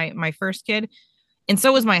perfect with my first kid. And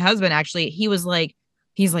so was my husband, actually. He's like,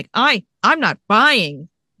 I'm not buying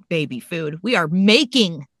baby food. We are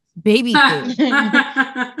making baby food.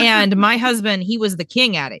 And my husband, he was the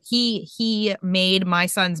king at it. He made my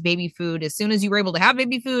son's baby food as soon as you were able to have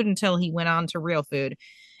baby food until he went on to real food.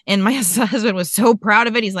 And my husband was so proud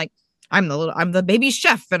of it. He's like, I'm the baby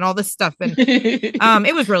chef and all this stuff. And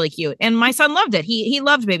it was really cute. And my son loved it. He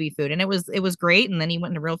loved baby food, and it was great. And then he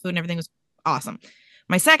went into real food and everything was awesome.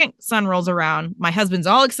 My second son rolls around. My husband's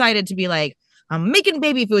all excited to be like, I'm making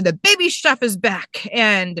baby food. The baby chef is back.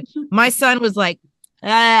 And my son was like,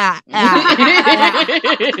 I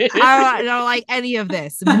don't like any of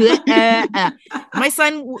this. My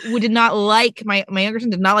son did not like, my younger son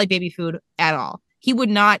did not like baby food at all. He would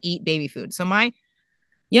not eat baby food. So my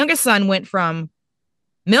youngest son went from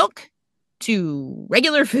milk to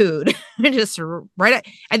regular food. Just right.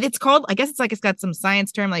 It's called, I guess it's got some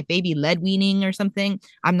science term like baby lead weaning or something.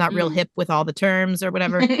 I'm not real hip with all the terms or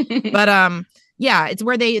whatever. But yeah, it's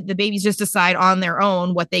where the babies just decide on their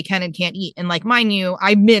own what they can and can't eat. And like mind you,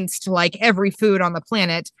 I minced like every food on the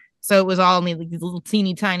planet. So it was all only like these little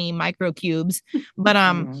teeny tiny micro cubes. But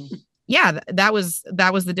yeah, that was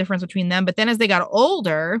the difference between them. But then as they got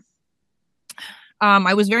older,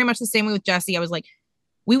 I was very much the same way with Jessie. I was like,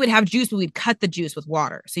 we would have juice, but we'd cut the juice with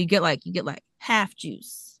water. So you get like half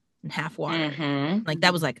juice and half water. Like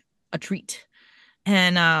that was like a treat.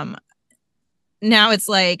 And now it's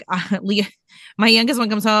like my youngest one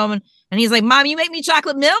comes home and he's like, Mom, you make me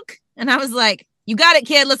chocolate milk? And I was like, you got it,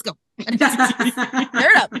 kid. Let's go. Turn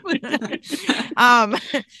up.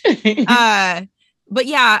 But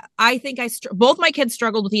yeah, I think both my kids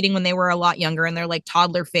struggled with eating when they were a lot younger and they're like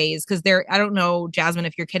toddler phase. Cause I don't know, Jasmine,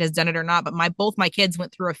 if your kid has done it or not, but both my kids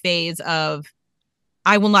went through a phase of,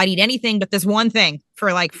 I will not eat anything but this one thing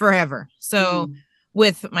for like forever. So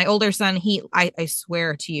with my older son, I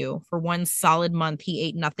swear to you, for one solid month, he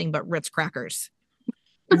ate nothing but Ritz crackers.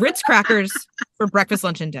 Ritz crackers for breakfast,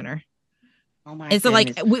 lunch, and dinner. Oh my and so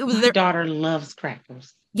goodness. like my daughter loves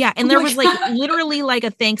crackers. Yeah, and there was like literally like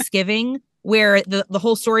a Thanksgiving where the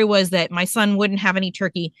whole story was that my son wouldn't have any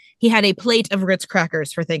turkey. He had a plate of Ritz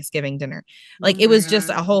crackers for Thanksgiving dinner. Like it was just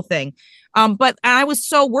a whole thing. But I was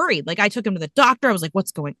so worried. Like I took him to the doctor. I was like,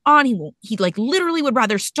 what's going on? He like literally would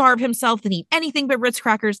rather starve himself than eat anything but Ritz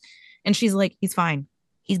crackers. And she's like, he's fine.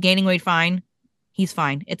 He's gaining weight fine. He's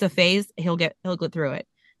fine. It's a phase. He'll go through it.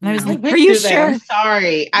 And I was like, are you sure? I'm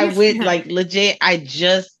sorry. I went like legit. I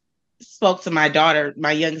just spoke to my daughter,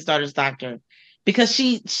 my youngest daughter's doctor, because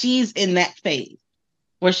she's in that phase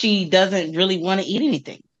where she doesn't really want to eat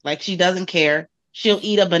anything. Like she doesn't care. She'll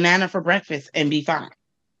eat a banana for breakfast and be fine.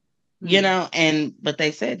 You know, but they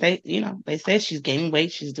said she's gaining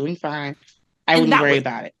weight, she's doing fine. I wouldn't worry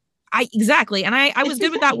about it. Exactly. And I was good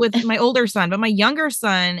with that with my older son, but my younger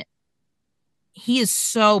son, he is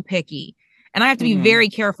so picky. And I have to be very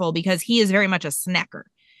careful because he is very much a snacker.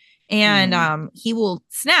 And he will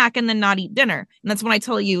snack and then not eat dinner. And that's when I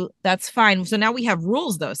tell you that's fine. So now we have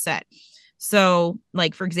rules though set. So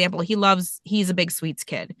like, for example, he's a big sweets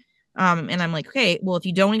kid. And I'm like, okay, well, if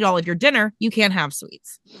you don't eat all of your dinner, you can't have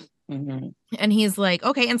sweets. And he's like,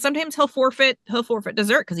 okay. And sometimes he'll forfeit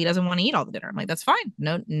dessert because he doesn't want to eat all the dinner. I'm like, that's fine.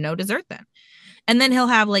 No dessert then. And then he'll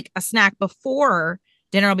have like a snack before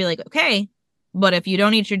dinner. I'll be like, okay, but if you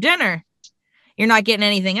don't eat your dinner, you're not getting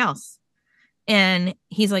anything else. And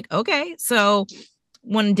he's like, okay. So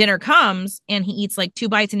when dinner comes and he eats like 2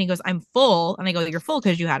 bites and he goes, I'm full. And I go, you're full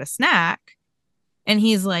because you had a snack. And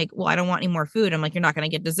he's like, well, I don't want any more food. I'm like, you're not going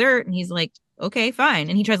to get dessert. And he's like, okay, fine.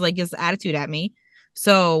 And he tries to like give this attitude at me.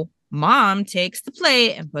 So Mom takes the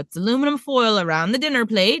plate and puts aluminum foil around the dinner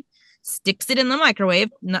plate, sticks it in the microwave.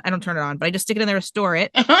 No, I don't turn it on, but I just stick it in there to store it.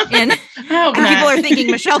 And, and people are thinking,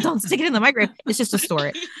 Michelle, don't stick it in the microwave. It's just to store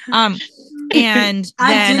it. And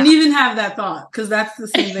I didn't even have that thought because that's the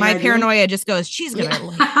same thing. My paranoia just goes, she's gonna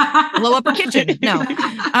blow up her kitchen.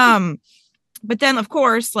 No. But then of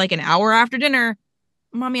course, like an hour after dinner,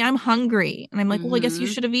 Mommy, I'm hungry. And I'm like, well, I guess you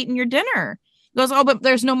should have eaten your dinner. He goes, oh, but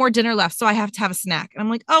there's no more dinner left, so I have to have a snack. And I'm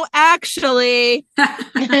like, oh, actually,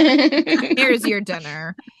 here's your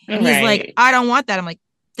dinner. And he's like, I don't want that. I'm like,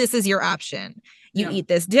 this is your option. You eat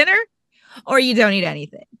this dinner or you don't eat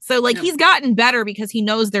anything. So like he's gotten better because he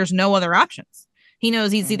knows there's no other options. He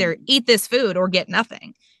knows he's either eat this food or get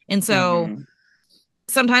nothing. And so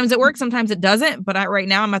sometimes it works, sometimes it doesn't. But right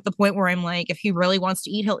now I'm at the point where I'm like, if he really wants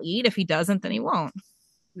to eat, he'll eat. If he doesn't, then he won't.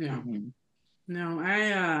 Yeah. No,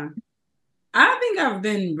 I think I've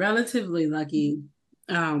been relatively lucky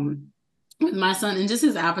with my son and just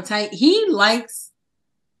his appetite. He likes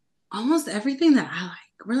almost everything that I like.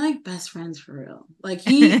 We're like best friends for real. Like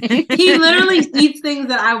he literally eats things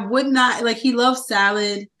that I would not like. He loves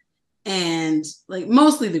salad and like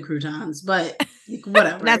mostly the croutons, but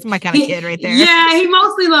whatever. That's my kind of kid right there. Yeah, he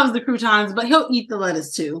mostly loves the croutons, but he'll eat the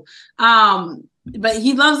lettuce too. But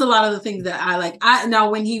he loves a lot of the things that I like.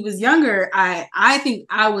 Now when he was younger, I think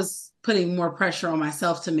I was putting more pressure on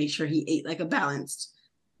myself to make sure he ate like a balanced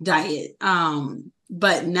diet.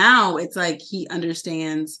 But now it's like he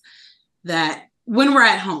understands that when we're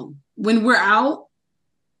at home, when we're out,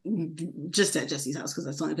 just at Jesse's house, because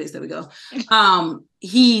that's the only place that we go,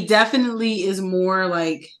 he definitely is more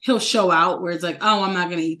like, he'll show out where it's like, oh, I'm not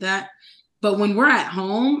going to eat that. But when we're at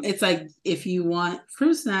home, it's like, if you want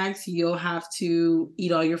fruit snacks, you'll have to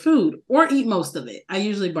eat all your food or eat most of it. I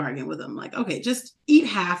usually bargain with him, like, okay, just eat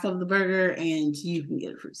half of the burger and you can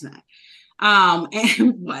get a fruit snack.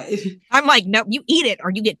 And what? I'm like, no, you eat it or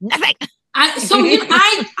you get nothing. I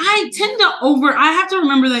tend to I have to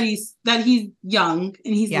remember that he's young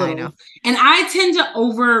and he's little. I know. And I tend to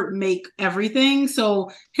over make everything. So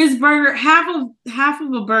his burger, half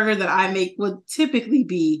of a burger that I make would typically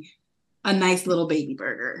be a nice little baby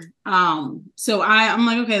burger. So I'm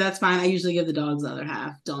like, okay, that's fine. I usually give the dogs the other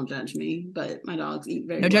half. Don't judge me, but my dogs eat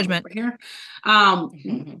very no well judgment over here.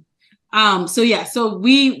 So yeah, so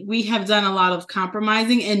we have done a lot of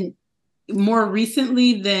compromising, and more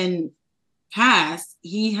recently than past,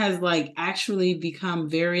 he has like actually become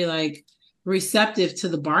very like receptive to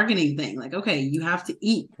the bargaining thing. Like, okay, you have to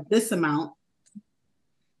eat this amount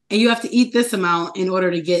and you have to eat this amount in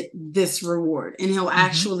order to get this reward. And he'll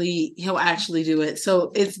actually do it.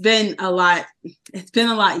 So it's been a lot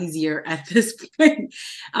easier at this point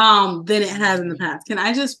than it has in the past. Can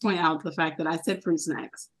I just point out the fact that I said fruit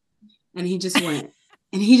snacks and he just went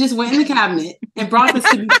in the cabinet and brought this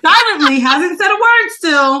to me silently, hasn't said a word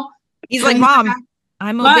still. He's like, Mom,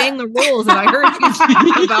 I'm obeying the rules, and I heard you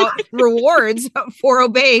speak about rewards for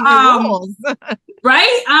obeying the rules.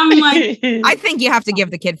 Right? I'm like, I think you have to give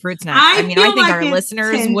the kid fruit snacks. I think like our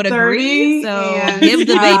listeners would agree. So give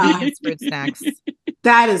the baby kids fruit snacks.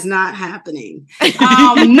 That is not happening.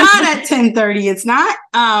 Not at 10:30. It's not.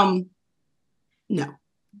 No.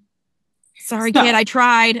 Sorry, kid. I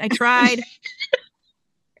tried.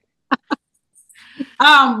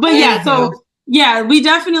 But yeah, so. Yeah, we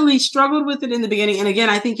definitely struggled with it in the beginning. And again,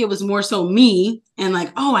 I think it was more so me and like,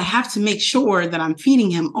 oh, I have to make sure that I'm feeding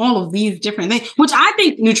him all of these different things, which I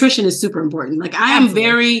think nutrition is super important. Like I am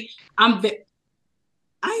very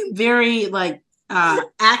like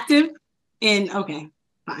active in, okay,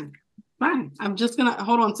 fine. I'm just gonna,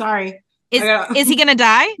 hold on. Sorry. Is he gonna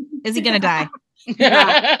die? Is he gonna die? He's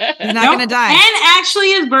not gonna die. And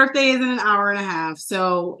actually his birthday is in an hour and a half.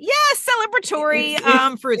 So yeah,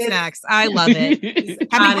 celebratory fruit snacks. I love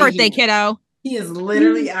it. Happy birthday, kiddo. He is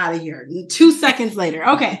literally out of here 2 seconds later.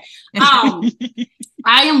 Okay.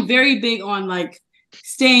 I am very big on like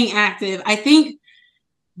staying active. I think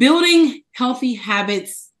building healthy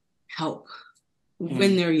habits help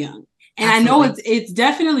when they're young. And absolutely. I know it's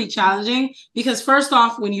definitely challenging because first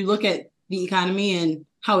off, when you look at the economy and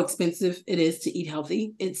how expensive it is to eat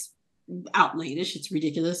healthy, it's outlandish. It's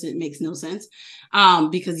ridiculous. It makes no sense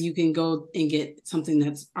because you can go and get something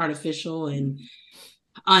that's artificial and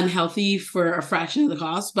unhealthy for a fraction of the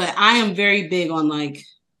cost. But I am very big on like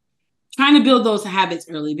trying to build those habits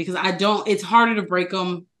early because it's harder to break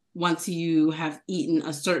them once you have eaten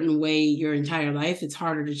a certain way your entire life. It's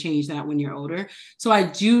harder to change that when you're older. So I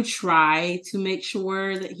do try to make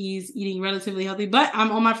sure that he's eating relatively healthy, but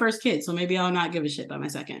I'm on my first kid. So maybe I'll not give a shit by my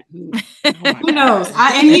second. Who knows?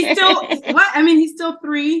 And he's still, he's still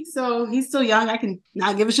 3. So he's still young. I can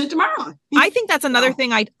not give a shit tomorrow. I think that's another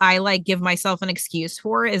thing I like give myself an excuse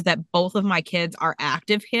for is that both of my kids are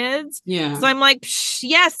active kids. Yeah. So I'm like,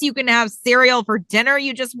 yes, you can have cereal for dinner.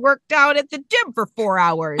 You just worked out at the gym for 4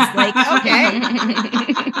 hours. Like, okay.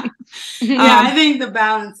 I think the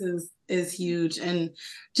balance is huge and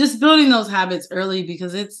just building those habits early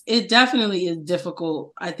because it definitely is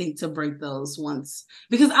difficult, I think, to break those once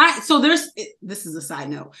because this is a side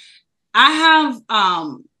note.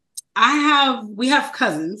 We have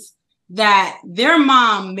cousins that their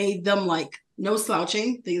mom made them like no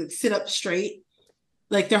slouching. They like, sit up straight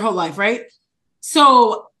like their whole life, right?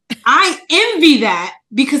 So I envy that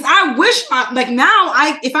because I wish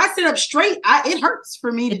if I sit up straight, it hurts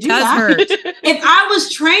for me to do that. Hurt. If I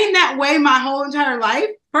was trained that way my whole entire life,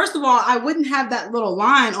 first of all, I wouldn't have that little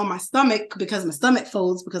line on my stomach because my stomach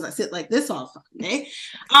folds because I sit like this all fucking day.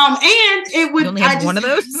 And it would. You only have one of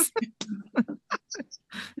those.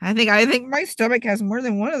 I think my stomach has more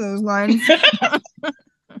than one of those lines.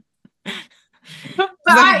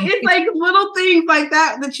 It's like little things like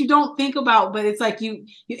that you don't think about, but it's like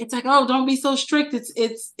it's like, oh, don't be so strict.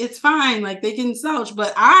 It's fine. Like they can slouch,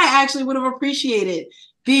 but I actually would have appreciated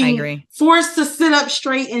being forced to sit up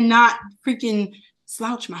straight and not freaking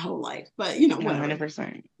slouch my whole life. But whatever.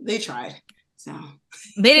 100%. They tried. So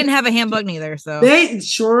they didn't have a handbook neither. So they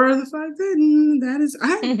sure the fuck didn't. That is,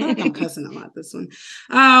 I'm cussing them out this one.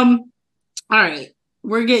 All right,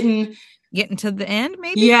 we're getting to the end,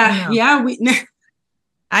 maybe. Yeah.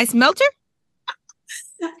 Ice melter.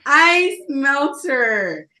 Ice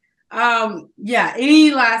melter.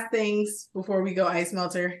 Any last things before we go ice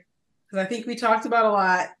melter? Because I think we talked about a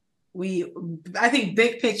lot. I think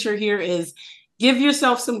big picture here is give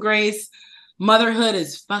yourself some grace. Motherhood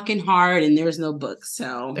is fucking hard and there's no book.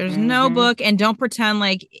 So there's no book, and don't pretend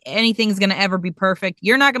like anything's going to ever be perfect.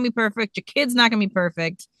 You're not going to be perfect. Your kid's not going to be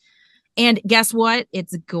perfect. And guess what?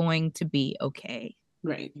 It's going to be okay.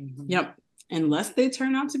 Right. Yep. Unless they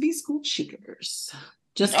turn out to be school shooters.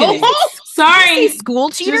 Just kidding. Oh, sorry. School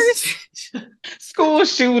cheaters? School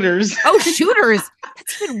shooters. Oh, shooters.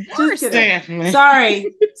 That's even worse.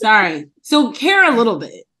 Sorry. So care a little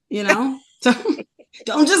bit, So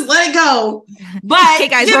don't just let it go. But hey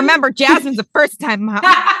guys, remember Jasmine's a first-time mom.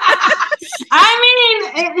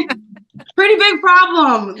 Pretty big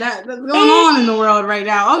problem that's going on in the world right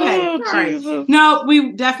now. Okay. All right. No,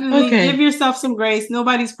 we definitely give yourself some grace.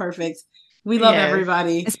 Nobody's perfect. We love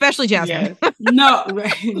everybody. Especially Jasmine. Yes. No.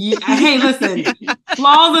 Hey, listen.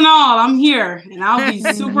 Flaws and all, I'm here. And I'll be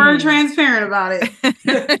super transparent about it.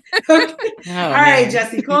 Okay. All right,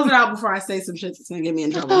 Jesse, close it out before I say some shit that's going to get me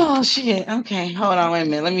in trouble. Oh, shit. Okay. Hold on. Wait a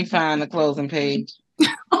minute. Let me find the closing page.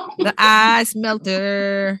 The ice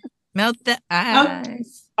melter. Melt the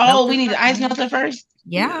ice. Oh, we need the ice melter first?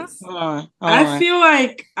 Yeah. Hold on. I feel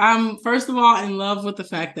like I'm, first of all, in love with the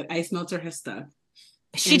fact that ice melter has stuck.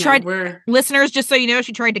 She tried, listeners, just so you know,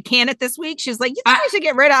 she tried to can it this week. She's like, you think I should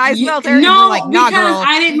get rid of ice melter? No, and we're like, nah, girl.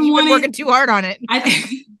 I didn't want to working too hard on it.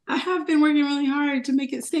 I have been working really hard to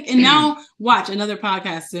make it stick. And now watch another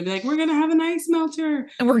podcast and be like, we're going to have an ice melter.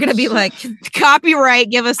 And we're going to be like, copyright,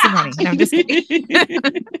 give us some money. No, I'm just kidding.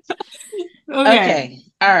 Okay.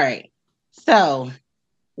 All right. So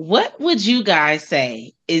what would you guys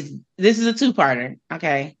say this is a two-parter.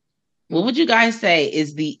 Okay. What would you guys say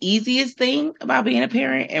is the easiest thing about being a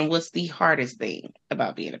parent, and what's the hardest thing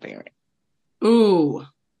about being a parent? Ooh,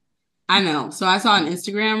 I know. So I saw an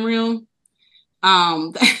Instagram reel.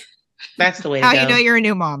 That's the way to How go. You know you're a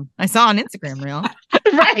new mom. I saw an Instagram reel.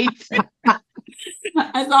 Right.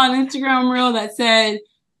 I saw an Instagram reel that said,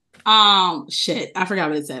 shit, I forgot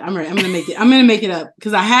what it said. I'm gonna make it up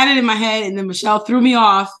because I had it in my head and then Michelle threw me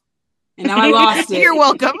off. And now I lost it. You're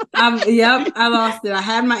welcome. Yep, I lost it. I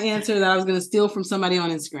had my answer that I was going to steal from somebody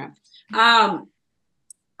on Instagram.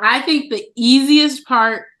 I think the easiest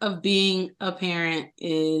part of being a parent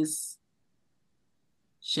is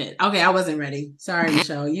shit. Okay, I wasn't ready. Sorry,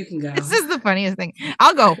 Michelle. You can go. This is the funniest thing.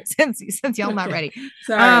 I'll go since y'all not ready.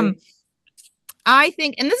 Sorry. I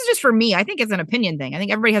think, and this is just for me, I think it's an opinion thing. I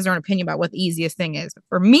think everybody has their own opinion about what the easiest thing is.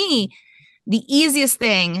 For me, the easiest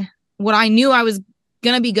thing, what I knew I was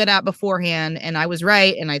going to be good at beforehand, and I was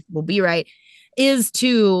right, and I will be right, is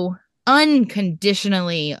to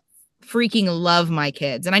unconditionally freaking love my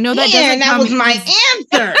kids. And I know that was my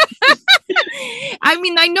answer. I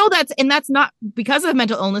mean, I know that's not because of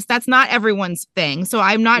mental illness. That's not everyone's thing. So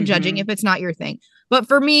I'm not judging if it's not your thing. But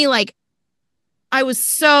for me, like, I was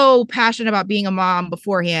so passionate about being a mom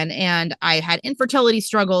beforehand, and I had infertility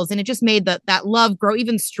struggles, and it just made that love grow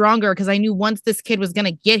even stronger because I knew once this kid was going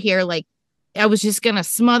to get here, like, I was just going to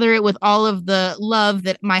smother it with all of the love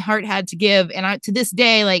that my heart had to give. And to this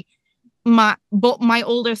day, like, my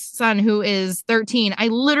oldest son, who is 13, I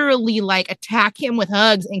literally like attack him with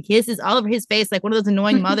hugs and kisses all over his face, like one of those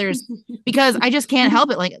annoying mothers, because I just can't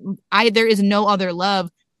help it. Like, there is no other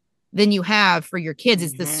love than you have for your kids.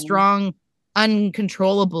 It's this strong,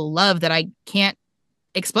 uncontrollable love that I can't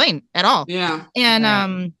explain at all. Yeah.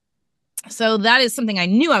 And so that is something I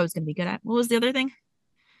knew I was going to be good at. What was the other thing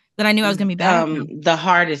that I knew I was going to be bad at? The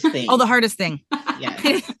hardest thing. Oh, the hardest thing.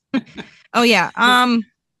 Yes. Oh, yeah.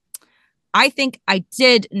 I think I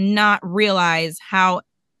did not realize how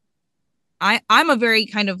I'm a very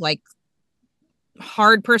kind of like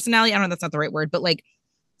hard personality. I don't know if that's not the right word, but like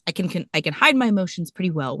I can hide my emotions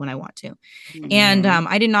pretty well when I want to. And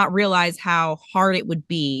I did not realize how hard it would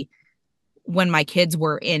be when my kids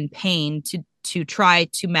were in pain to try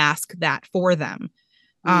to mask that for them.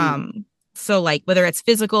 So like whether it's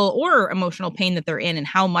physical or emotional pain that they're in and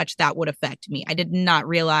how much that would affect me. I did not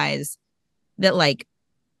realize that, like,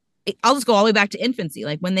 I'll just go all the way back to infancy.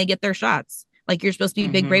 Like when they get their shots, like you're supposed to be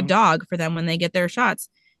a big, brave dog for them when they get their shots.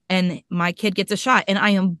 And my kid gets a shot and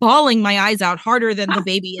I am bawling my eyes out harder than the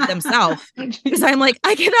baby themselves. Because I'm like,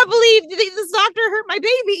 I cannot believe this doctor hurt my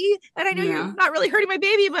baby. And I know you're not really hurting my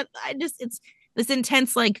baby, but it's this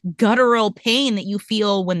intense, like, guttural pain that you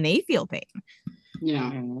feel when they feel pain.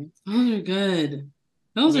 Yeah. Those are good.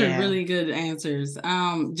 Those are really good answers.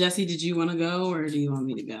 Jesse, did you want to go or do you want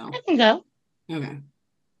me to go? I can go. Okay.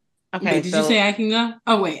 Okay. Wait, did you say I can go?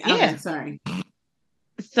 Oh, wait. Yeah. Okay, sorry. So,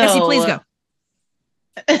 Jesse, please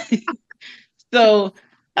So,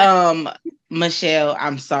 go. Michelle,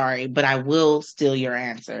 I'm sorry, but I will steal your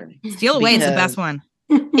answer. Steal away is the best one.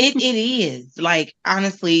 It is. Like,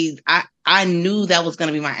 honestly, I knew that was going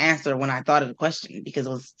to be my answer when I thought of the question, because it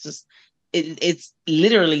was just, it's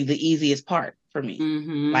literally the easiest part for me.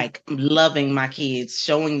 Like, loving my kids,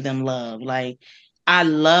 showing them love. Like, I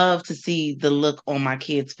love to see the look on my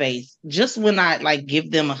kids' face just when I like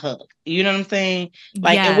give them a hug. You know what I'm saying?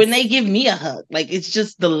 Like, and when they give me a hug, like, it's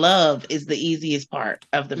just the love is the easiest part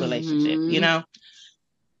of the relationship. You know,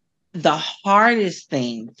 the hardest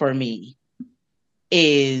thing for me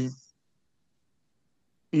is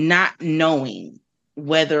not knowing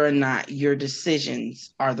whether or not your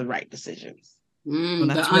decisions are the right decisions. Well,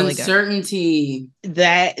 the really uncertainty.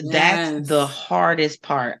 That's the hardest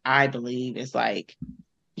part, I believe. Is like,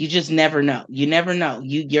 you just never know. You never know.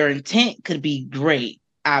 Your intent could be great,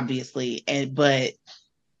 obviously, but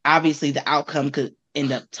obviously the outcome could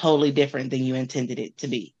end up totally different than you intended it to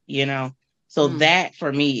be, you know? So that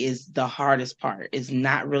for me is the hardest part, is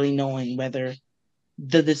not really knowing whether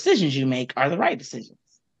the decisions you make are the right decisions.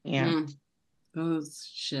 Yeah. Oh,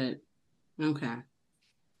 shit. Okay.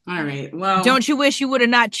 All right. Well, don't you wish you would have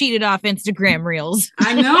not cheated off Instagram Reels?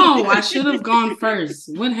 I know. I should have gone first.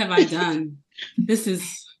 What have I done? This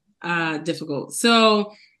is difficult.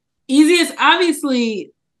 So easiest,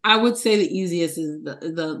 obviously, I would say the easiest is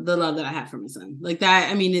the love that I have for my son. Like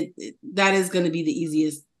that. I mean, that is going to be the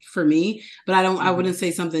easiest for me, but I wouldn't say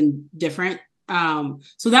something different.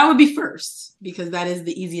 So that would be first, because that is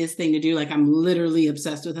the easiest thing to do. Like, I'm literally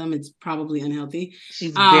obsessed with him. It's probably unhealthy.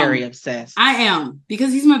 She's very obsessed. I am,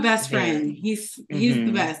 because he's my best friend. He's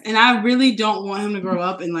the best. And I really don't want him to grow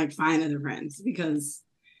up and like find other friends, because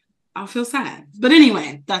I'll feel sad. But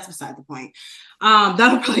anyway, that's beside the point.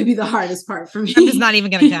 That'll probably be the hardest part for me. I'm just not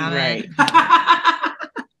even going to count it.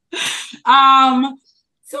 Right.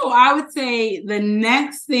 So I would say the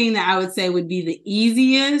next thing that I would say would be the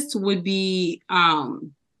easiest would be, I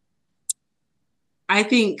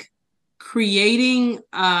think, creating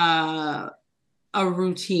a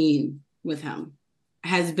routine with him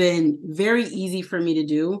has been very easy for me to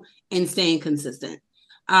do, and staying consistent.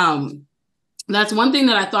 That's one thing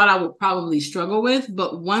that I thought I would probably struggle with,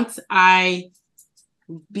 but once I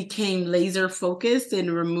became laser focused and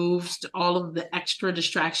removed all of the extra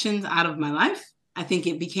distractions out of my life, I think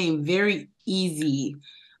it became very easy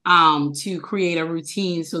to create a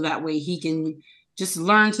routine, so that way he can just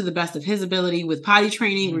learn to the best of his ability. With potty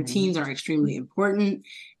training, routines are extremely important.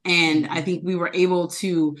 And I think we were able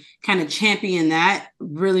to kind of champion that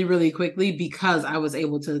really, really quickly, because I was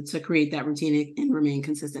able to create that routine and remain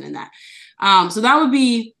consistent in that. So that would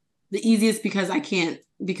be the easiest, because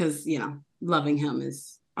loving him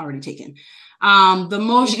is already taken. The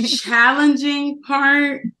most challenging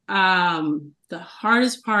part, the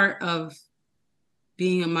hardest part of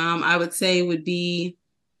being a mom, I would say, would be,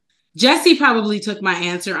 Jesse probably took my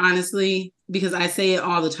answer, honestly, because I say it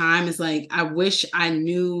all the time. It's like, I wish I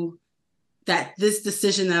knew that this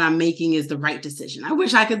decision that I'm making is the right decision. I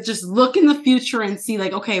wish I could just look in the future and see,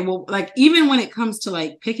 like, okay, well, like, even when it comes to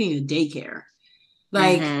like picking a daycare,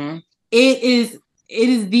 like it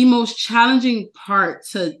is the most challenging part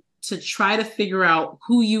to try to figure out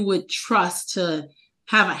who you would trust to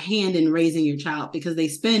have a hand in raising your child, because they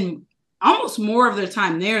spend almost more of their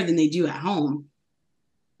time there than they do at home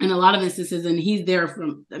in a lot of instances. And he's there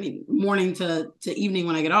from, morning to evening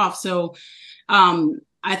when I get off. So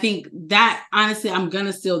I think that, honestly, I'm going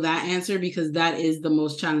to steal that answer, because that is the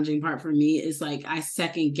most challenging part for me. Is like, I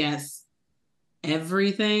second guess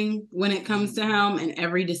everything when it comes to him, and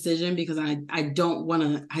every decision, because I don't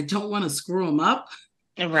want to screw him up.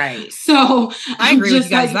 Right. So I agree with you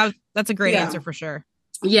guys. That's a great answer for sure.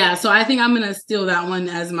 Yeah. So I think I'm going to steal that one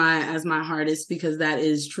as my hardest, because that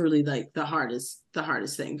is truly like the hardest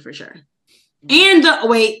thing for sure. And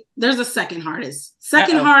wait, there's a second hardest.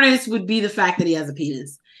 Hardest would be the fact that he has a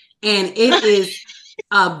penis, and it is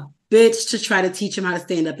a bitch to try to teach him how to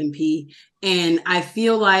stand up and pee. And I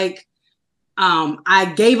feel like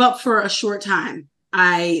I gave up for a short time.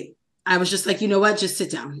 I was just like, you know what? Just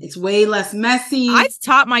sit down. It's way less messy. I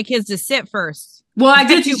taught my kids to sit first. Well, I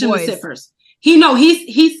did teach him to sit first.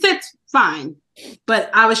 He sits fine,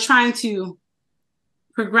 but I was trying to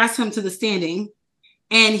progress him to the standing,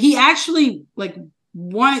 and he actually like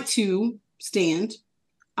wanted to stand.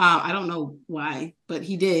 I don't know why, but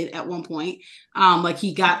he did at one point. Like,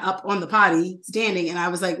 he got up on the potty standing, and I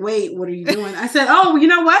was like, wait, what are you doing? I said, oh, you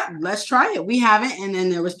know what? Let's try it. We haven't. And then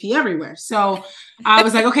there was pee everywhere. So I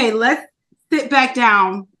was like, okay, let's sit back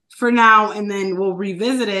down for now, and then we'll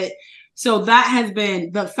revisit it. So that has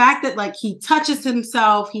been the fact that like he touches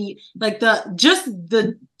himself. He like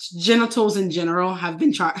the genitals in general have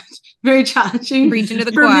been very challenging. Preaching to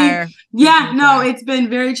the choir. Yeah, no, it's been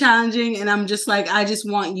very challenging. And I'm just like, I just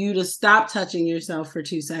want you to stop touching yourself for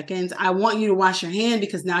 2 seconds. I want you to wash your hand,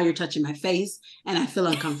 because now you're touching my face and I feel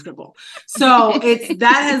uncomfortable. So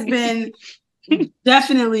that has been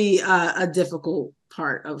definitely a difficult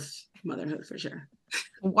part of motherhood for sure.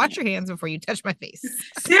 Wash your hands before you touch my face.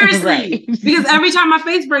 Seriously. Right. Because every time my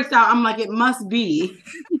face breaks out, I'm like, it must be.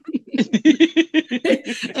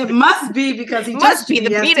 It must be because he touched me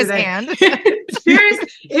the penis hand.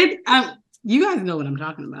 Seriously. You guys know what I'm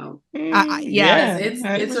talking about.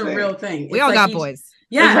 It's a real thing. We all got boys.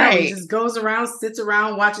 Yeah, right. He just goes around, sits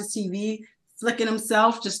around, watches TV, flicking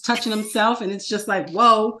himself, just touching himself. And it's just like,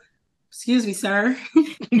 whoa, excuse me, sir.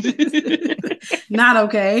 Not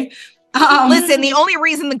okay. Listen, the only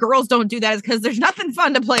reason the girls don't do that is because there's nothing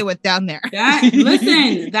fun to play with down there.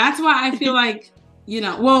 Listen, that's why I feel like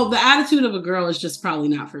well, the attitude of a girl is just probably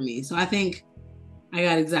not for me. So I think I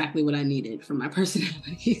got exactly what I needed for my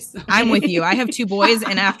personality. So. I'm with you. I have 2 boys,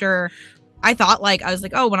 and after I thought I was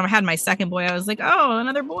like, oh, when I had my second boy, I was like, oh,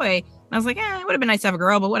 another boy. And I was like, it would have been nice to have a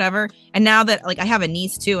girl, but whatever. And now that I have a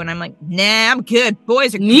niece too, and I'm like, nah, I'm good.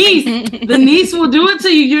 Boys are niece. The niece will do it to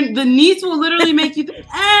you. The niece will literally make you think,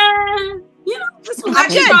 this was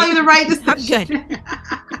actually probably the right decision.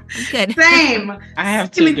 I'm good. Same. I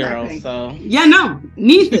have 2 girls, so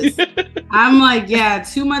nieces. I'm like,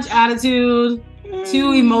 too much attitude,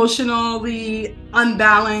 too emotionally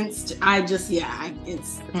unbalanced.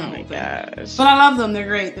 It's oh my gosh. But I love them. They're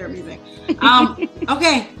great. They're amazing.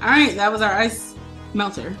 Okay. All right. That was our ice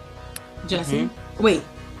melter. Jesse. Mm-hmm. Wait.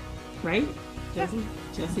 Right? Jesse?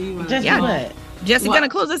 Jesse, what? Jesse's gonna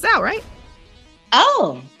close us out, right?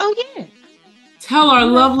 Oh yeah. Tell our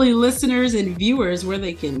lovely listeners and viewers where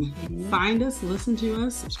they can find us, listen to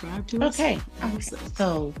us, subscribe to us. Okay.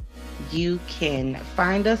 So you can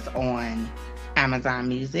find us on Amazon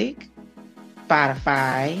Music,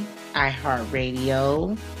 Spotify,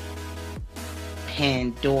 iHeartRadio,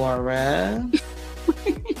 Pandora,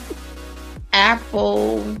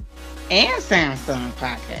 Apple, and Samsung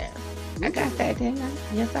Podcast. I got that, didn't I?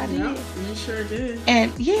 Yes, I did. Yep, you sure did.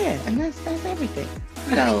 And that's everything.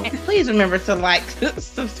 So please remember to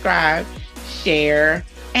subscribe, share,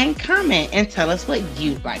 and comment, and tell us what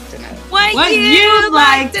you'd like to know. What you'd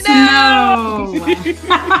like to know.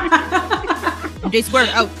 J Square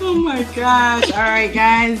out. Oh my gosh. All right,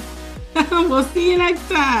 guys. We'll see you next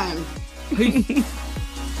time.